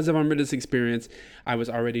of Amrita's experience, I was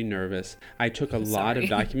already nervous. I took a lot of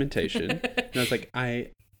documentation, and I was like, I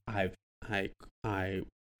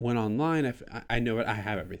went online. I know it. I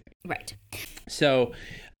have everything. Right. So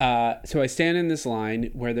I stand in this line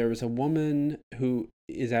where there was a woman who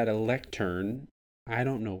is at a lectern. I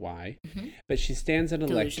don't know why, but she stands at a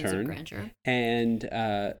lectern and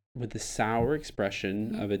with the sour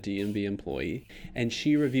expression of a DMV employee, and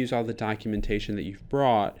she reviews all the documentation that you've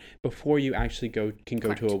brought before you actually can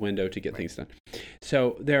go to a window to get things done.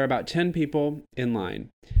 So there are about 10 people in line,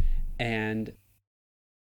 and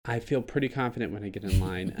I feel pretty confident when I get in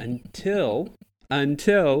line until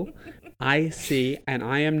I see, and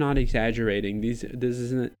I am not exaggerating. This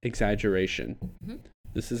isn't exaggeration. Mm-hmm.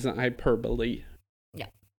 This isn't hyperbole. Yeah.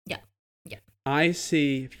 I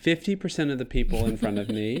see 50% of the people in front of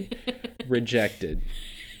me rejected.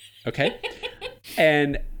 Okay?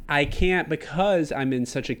 And I can't, because I'm in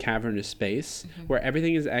such a cavernous space where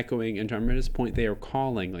everything is echoing, and to Amrita's point, they are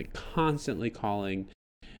calling, like constantly calling,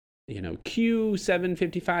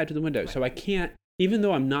 Q755 to the window. So I can't, even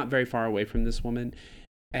though I'm not very far away from this woman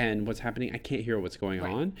and what's happening, I can't hear what's going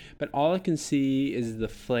on. But all I can see is the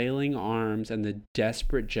flailing arms and the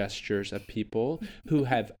desperate gestures of people who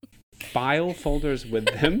have file folders with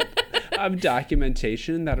them of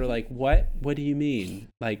documentation that are like, what do you mean?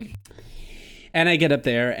 Like, and I get up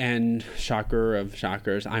there, and shocker of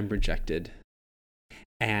shockers, I'm rejected.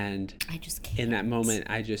 And I just can't. In that moment,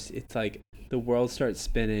 it's like the world starts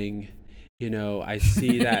spinning. I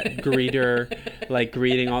see that greeter, like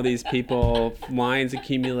greeting all these people, lines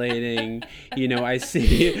accumulating. I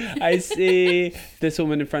see this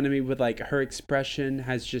woman in front of me with, like, her expression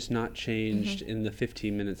has just not changed in the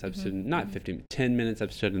 15 minutes I've stood, 10 minutes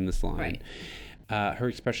I've stood in this line. Right. Her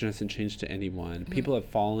expression hasn't changed to anyone. People have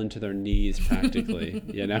fallen to their knees practically,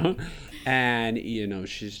 and,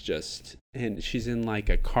 she's in like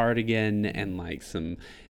a cardigan and like some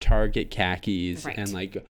Target khakis and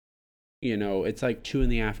like, it's like 2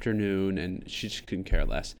 p.m. and she just couldn't care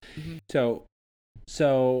less.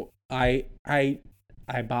 So I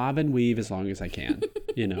bob and weave as long as I can,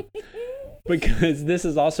 because this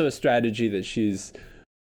is also a strategy that she's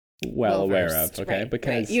well aware of. Okay. Right,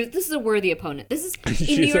 because this is a worthy opponent. This is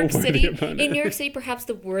in New York City, perhaps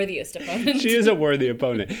the worthiest opponent. She is a worthy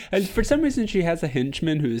opponent. And for some reason, she has a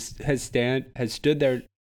henchman who has stood there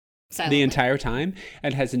silently the entire time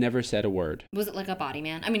and has never said a word. Was it like a body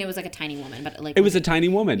man? I mean, it was like a tiny woman, but like it was a tiny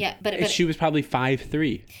woman. Yeah, but she was probably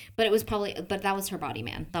 5'3". But that was her body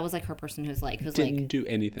man. That was like her person who's didn't do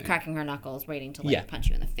anything, cracking her knuckles, waiting to punch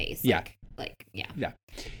you in the face. Yeah. Yeah.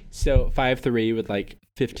 So 5'3" with like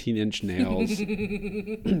 15-inch nails.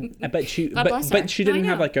 but she didn't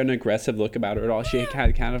have like an aggressive look about her at all. She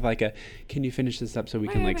had kind of like a, can you finish this up so we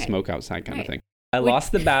can smoke outside kind of thing. I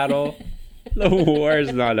lost the battle. The war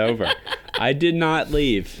is not over. I did not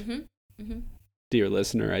leave. Dear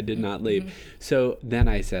listener, I did not leave. So then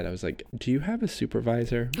I was like, do you have a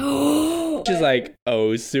supervisor? She's like,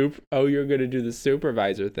 oh, you're going to do the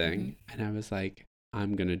supervisor thing. And I was like,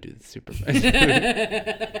 I'm going to do the supervisor.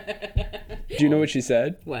 Do you know what she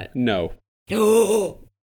said? What? No.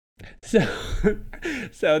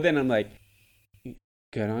 So then I'm like,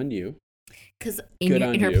 good on you. Because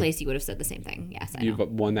in her place, you would have said the same thing. Yes, I know.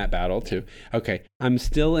 You've won that battle, too. Okay, I'm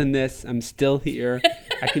still in this. I'm still here.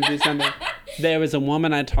 I can do something. There was a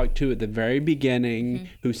woman I talked to at the very beginning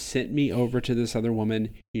who sent me over to this other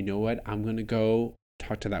woman. You know what? I'm going to go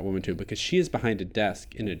talk to that woman, too, because she is behind a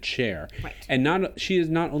desk in a chair. Right. And she is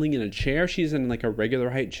not only in a chair, she's in like a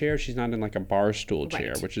regular height chair. She's not in like a bar stool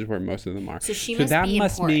chair, which is where most of them are. So that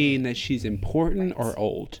must mean that she's important or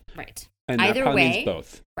old. Right. And either that way, means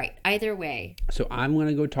both. Right. Either way. So I'm going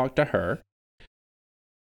to go talk to her.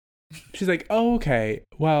 She's like, oh, okay.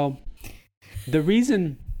 Well, the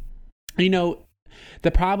reason, the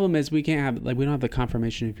problem is we don't have the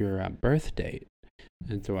confirmation of your birth date.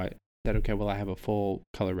 And so I said, okay, well, I have a full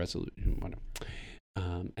color resolution.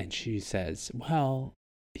 And she says, well,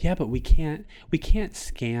 yeah, but we can't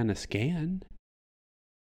scan a scan.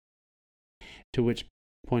 To which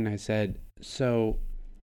point I said, so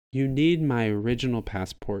you need my original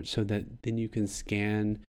passport so that then you can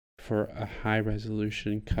scan for a high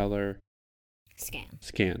resolution color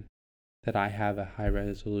scan. That I have a high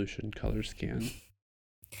resolution color scan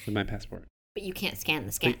with my passport. But you can't scan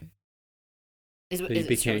the scan.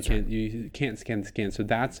 You can't scan the scan. So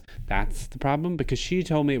that's the problem, because she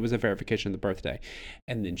told me it was a verification of the birthday.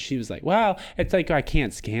 And then she was like, well, it's like I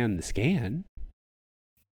can't scan the scan.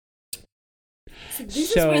 So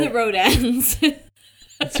this is where the road ends.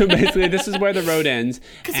 So basically, this is where the road ends.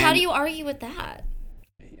 Because how do you argue with that?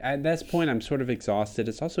 At this point, I'm sort of exhausted.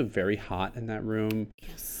 It's also very hot in that room.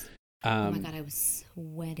 Yes. Oh my God, I was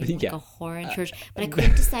sweating like a whore in church. But I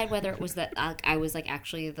couldn't decide whether it was that I was like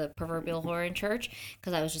actually the proverbial whore in church,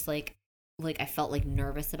 because I was just like I felt like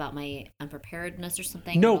nervous about my unpreparedness or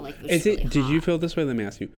something. No, did you feel this way? Let me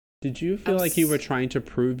ask you. Did you feel like you were trying to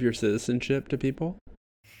prove your citizenship to people?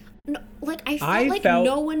 No, I felt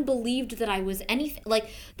no one believed that I was anything. I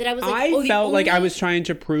felt like I was trying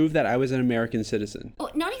to prove that I was an American citizen.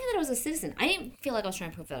 Oh, not even that I was a citizen. I didn't feel like I was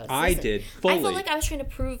trying to prove that I was a citizen. I did, fully. I felt like I was trying to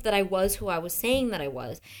prove that I was who I was saying that I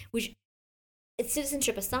was, which,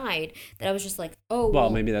 citizenship aside, that I was just like, oh.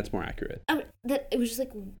 Well, maybe that's more accurate. That it was just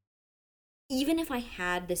like, even if I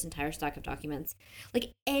had this entire stack of documents,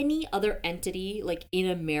 like any other entity like in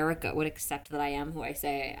America would accept that I am who I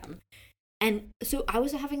say I am. And so I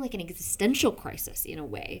was having like an existential crisis in a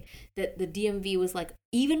way that the DMV was like,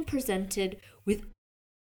 even presented with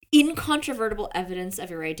incontrovertible evidence of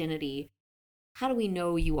your identity, how do we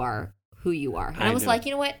know you are who you are? And I was like,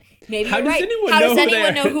 you know what? Maybe you're right. How does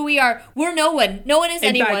anyone know who we are? We're no one. No one is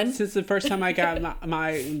anyone. In fact, since the first time I got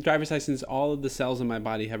my driver's license, all of the cells in my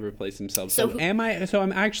body have replaced themselves. So I'm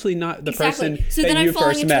actually not the person that you first met. So then I'm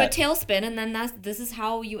falling into a tailspin, and then this is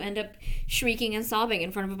how you end up shrieking and sobbing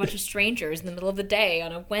in front of a bunch of strangers in the middle of the day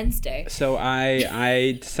on a Wednesday. So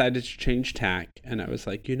I decided to change tack, and I was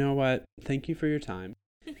like, you know what? Thank you for your time.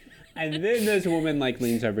 And then this woman like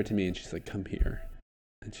leans over to me, and she's like, come here.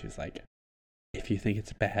 And she's like, if you think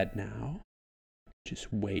it's bad now, just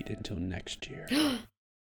wait until next year.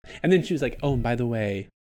 And then she was like, oh, and by the way,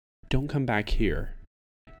 don't come back here.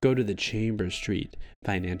 Go to the Chambers Street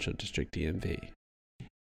Financial District DMV.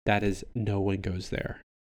 That is, no one goes there.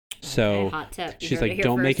 So hot tip. She's like,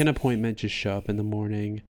 don't make an appointment. Just show up in the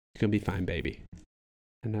morning. You're going to be fine, baby.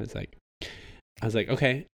 And I was like,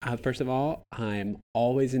 okay, first of all, I'm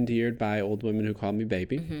always endeared by old women who call me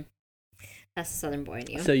baby. Mm-hmm. That's the Southern boy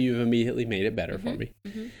in you. So you've immediately made it better for me.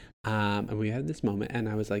 Mm-hmm. And we had this moment, and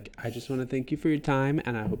I was like, I just want to thank you for your time,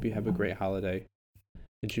 and I hope you have a great holiday.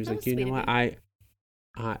 And she was like, you know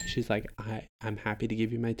what, she's like, I'm happy to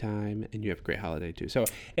give you my time, and you have a great holiday too. So it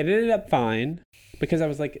ended up fine, because I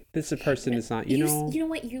was like, this person is not, you know. You know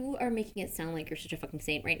what, you are making it sound like you're such a fucking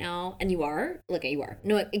saint right now, and you are. Look, you are.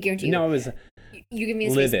 No, I guarantee you. No, I was you give me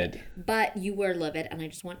this livid. But you were livid, and I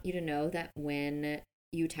just want you to know that when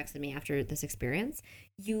you texted me after this experience,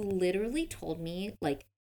 you literally told me, like,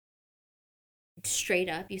 straight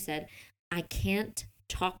up, you said, I can't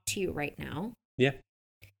talk to you right now. Yeah.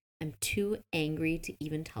 I'm too angry to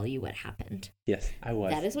even tell you what happened. Yes, I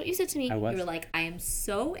was. That is what you said to me. I was. You were like, I am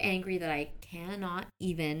so angry that I cannot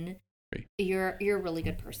even. You're a really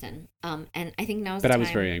good person. And I think now is the time. But I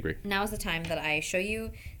was very angry. Now is the time that I show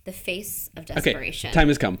you the face of desperation. Okay, time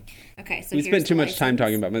has come. Okay, so we spent too much time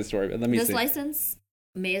talking about my story, but let me see. This license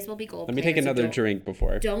may as well be gold. Let me take another drink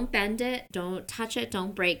before. Don't bend it. Don't touch it.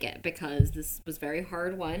 Don't break it, because this was very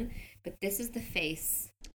hard one. But this is the face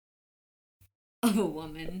of a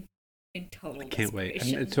woman in total desperation. I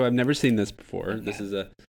can't wait. So I've never seen this before. Okay. This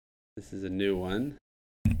is a new one.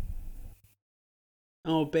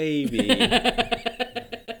 Oh, baby.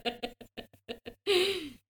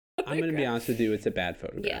 I'm going to be honest with you. It's a bad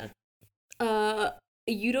photograph. Yeah.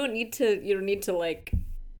 You don't need to like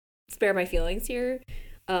spare my feelings here.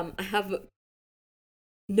 I have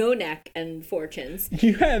no neck and 4 chins.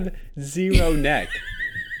 You have 0 neck.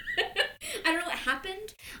 I don't know what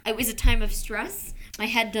happened. It was a time of stress. My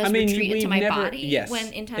head does retreat into my body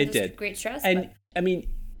when in times of great stress. And I mean,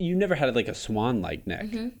 you never had like a swan-like neck.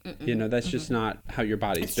 You know, that's just not how your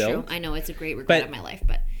body's built. True. I know, it's a great regret of my life,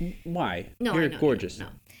 but why? No, you're gorgeous. No.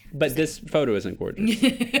 But this photo isn't gorgeous.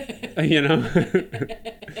 You know?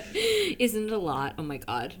 Isn't it a lot? Oh my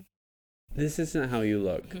God. This isn't how you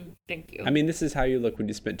look. Thank you. I mean, this is how you look when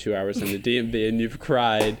you spent 2 hours in the DMV and you've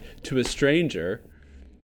cried to a stranger.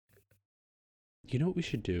 You know what we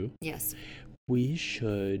should do? Yes. We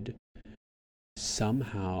should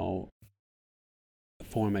somehow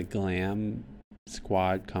form a glam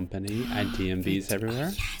squad company at DMVs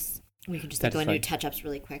everywhere. Yes. We could just go and do touch-ups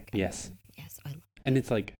really quick. Yes. Yes. And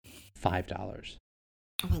it's like $5.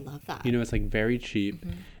 Oh, I love that. You know, it's like very cheap.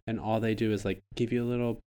 And all they do is like give you a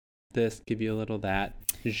little this, give you a little that,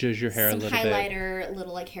 zhuzh your hair a little bit. Some highlighter, a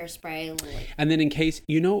little like hairspray, a little like... And then in case,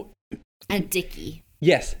 you know... A dickie.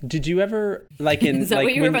 Yes. Did you ever, like in... Is that like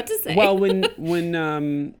what you were about to say? Well,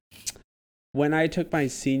 when I took my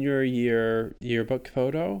senior year yearbook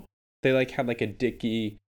photo, they like had like a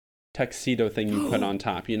dickie tuxedo thing you put on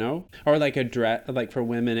top, you know? Or like a dress, like for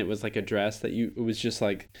women, it was like a dress that it was just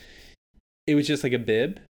like a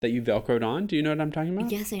bib that you Velcroed on. Do you know what I'm talking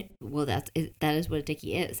about? Yes. That is what a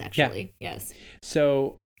dickie is, actually. Yeah. Yes.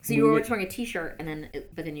 So you were wearing a t-shirt,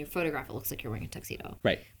 but in your photograph, it looks like you're wearing a tuxedo.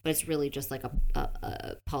 Right. But it's really just like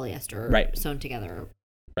a polyester sewn together.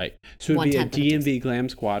 Right. So it would be a DMV glam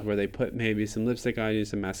squad where they put maybe some lipstick on you,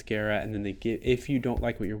 some mascara, and then if you don't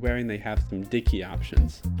like what you're wearing, they have some dickie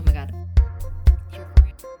options. Oh my God.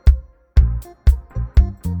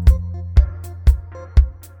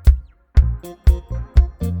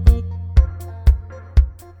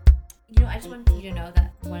 You know, I just wanted you to know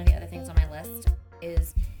that one of the other things on my list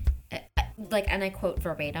is, and I quote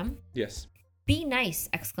verbatim. Yes. Be nice! !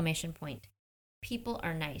 People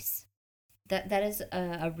are nice. That is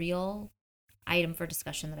a real item for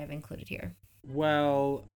discussion that I've included here.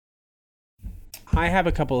 Well, I have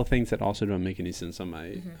a couple of things that also don't make any sense on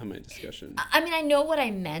my discussion. I mean, I know what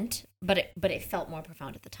I meant, but it felt more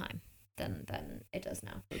profound at the time than it does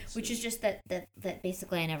now. Which is just that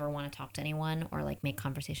basically I never want to talk to anyone or like make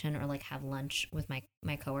conversation or like have lunch with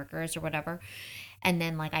my coworkers or whatever. And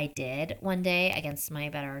then like I did one day against my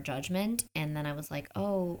better judgment, and then I was like,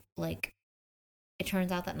 oh, like it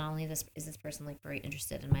turns out that not only is this person like very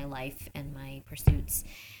interested in my life and my pursuits,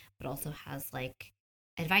 but also has like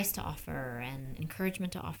advice to offer and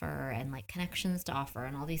encouragement to offer and like connections to offer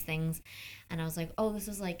and all these things. And I was like, oh, this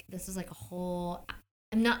is like a whole,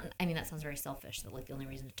 I mean, that sounds very selfish that like the only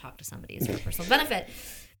reason to talk to somebody is for personal benefit,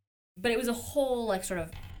 but it was a whole like sort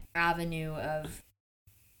of avenue of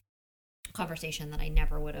conversation that I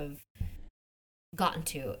never would have gotten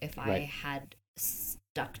to if I had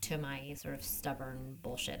stuck to my sort of stubborn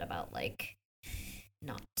bullshit about like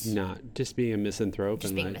not just being a misanthrope,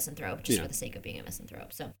 just being a misanthrope for the sake of being a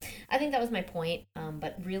misanthrope. So I think that was my point,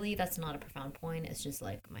 but really that's not a profound point. It's just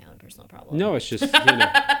like my own personal problem. No, it's just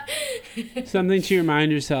something to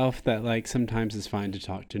remind yourself that like sometimes it's fine to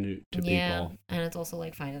talk to people, and it's also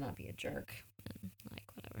like fine to not be a jerk and like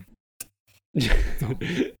whatever.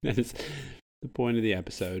 That is the point of the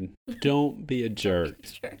episode. Don't be a jerk.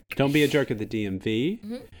 Don't be a jerk at the DMV.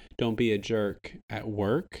 Mm-hmm. Don't be a jerk at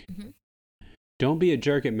work. Mm-hmm. Don't be a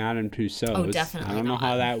jerk at Madame Tussauds. Oh, definitely. I don't know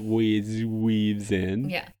how that weaves in.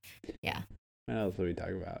 Yeah. What else are we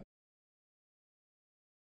talking about?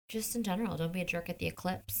 Just in general, don't be a jerk at the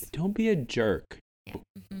Eclipse. Don't be a jerk. Yeah.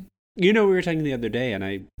 Mm-hmm. You know, we were talking the other day, and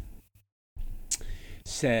I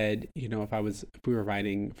said, you know, if we were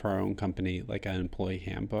writing for our own company, like an employee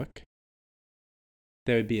handbook,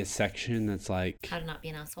 there would be a section that's like how to not be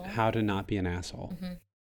an asshole. Mm-hmm.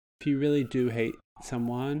 If you really do hate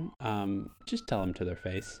someone, just tell them to their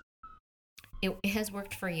face. It has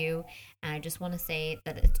worked for you, and I just want to say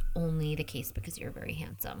that it's only the case because you're very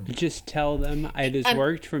handsome. Just tell them it has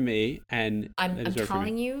worked for me, and I'm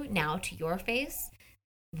telling you now to your face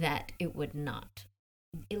that it would not.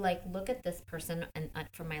 Like, look at this person and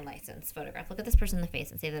for my license photograph, look at this person in the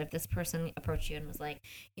face and say that if this person approached you and was like,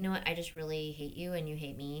 you know what, I just really hate you and you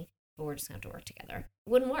hate me, but we're just going to have to work together. It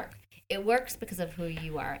wouldn't work. It works because of who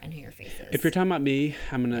you are and who your face is. If you're talking about me,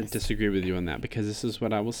 I'm going to disagree with you on that, because this is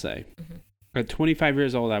what I will say. Mm-hmm. At 25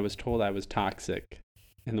 years old, I was told I was toxic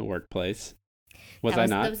in the workplace. Was I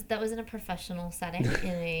not? That was in a professional setting, in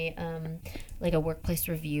a like a workplace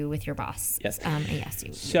review with your boss. Yes. Yes.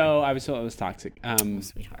 So I was told I was toxic.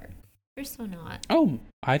 Sweetheart, you're so not. Oh,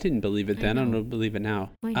 I didn't believe it then. I don't believe it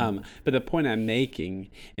now. But the point I'm making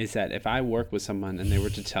is that if I work with someone and they were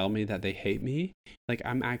to tell me that they hate me, like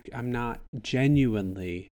I'm not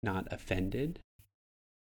genuinely not offended.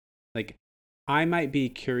 Like I might be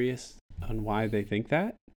curious on why they think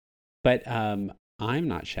that, but I'm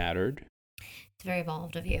not shattered. It's very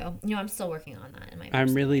evolved of you. You know, I'm still working on that in my.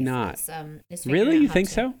 I'm really not. It's really? You think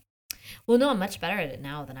so? Well, no, I'm much better at it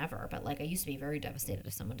now than ever. But like, I used to be very devastated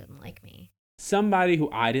if someone didn't like me. Somebody who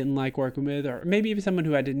I didn't like working with, or maybe even someone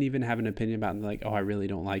who I didn't even have an opinion about, and like, oh, I really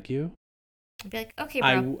don't like you. I'd be like, okay,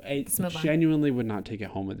 bro, let's move on. Genuinely would not take it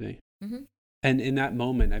home with me. Mm-hmm. And in that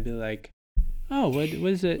moment, I'd be like, oh, what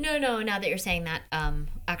is it? No. Now that you're saying that,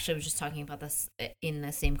 actually, I was just talking about this in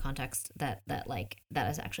the same context that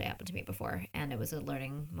has actually happened to me before, and it was a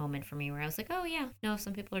learning moment for me where I was like, oh yeah, no,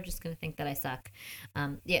 some people are just gonna think that I suck.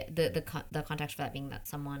 The context for that being that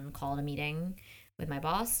someone called a meeting with my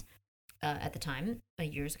boss at the time,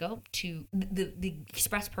 years ago. To the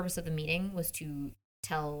express purpose of the meeting was to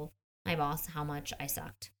tell my boss how much I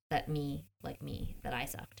sucked, that I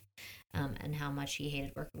sucked. And how much he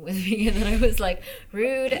hated working with me, and that I was like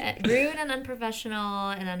rude and unprofessional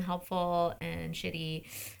and unhelpful and shitty.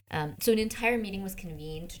 So an entire meeting was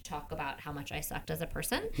convened to talk about how much I sucked as a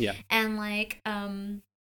person. Yeah. And like,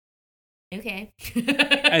 okay. Is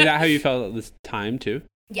that how you felt at this time too?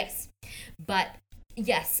 Yes, but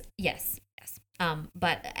yes.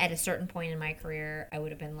 But at a certain point in my career, I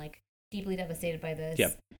would have been like deeply devastated by this.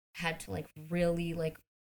 Yep. Had to like really like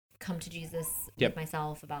come to Jesus with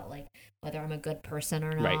myself about like whether I'm a good person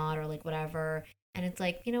or not, or like whatever. And it's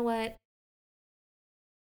like, you know what?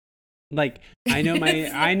 Like I know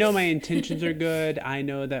my intentions are good. I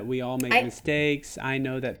know that we all make mistakes. I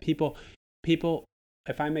know that people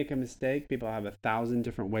if I make a mistake, people have 1,000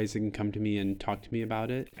 different ways they can come to me and talk to me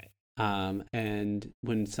about it. Right. And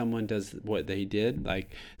when someone does what they did, like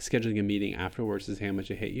scheduling a meeting afterwards to say how much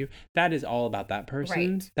I hate you, that is all about that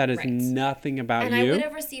person. Right, that is nothing about and you. And I would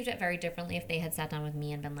have received it very differently if they had sat down with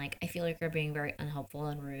me and been like, I feel like you're being very unhelpful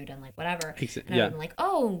and rude and like whatever. And I would have been like,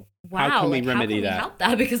 oh, wow. How can we remedy that? Help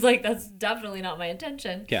that? Because like that's definitely not my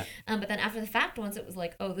intention. Yeah. But then after the fact, once it was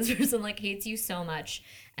like, oh, this person like hates you so much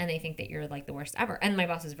and they think that you're like the worst ever. And my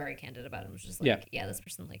boss was very candid about it. It was just like, yeah, this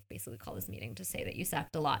person like basically called this meeting to say that you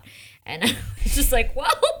sucked a lot. And it's just like,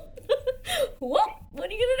 well, what are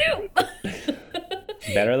you gonna do?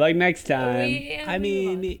 Better luck next time. I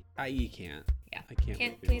mean, you can't. Yeah, I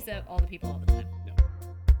can't please all the people all the time. No.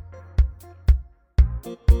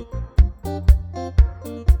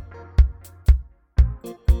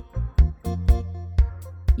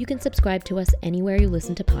 You can subscribe to us anywhere you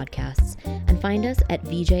listen to podcasts and find us at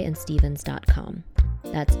vjandstevens.com.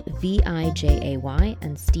 That's VIJAY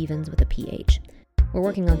and Stevens with a PH. We're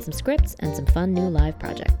working on some scripts and some fun new live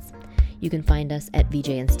projects. You can find us at VJ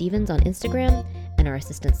and Stevens on Instagram, and our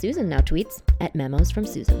assistant Susan now tweets at Memos from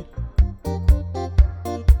Susan.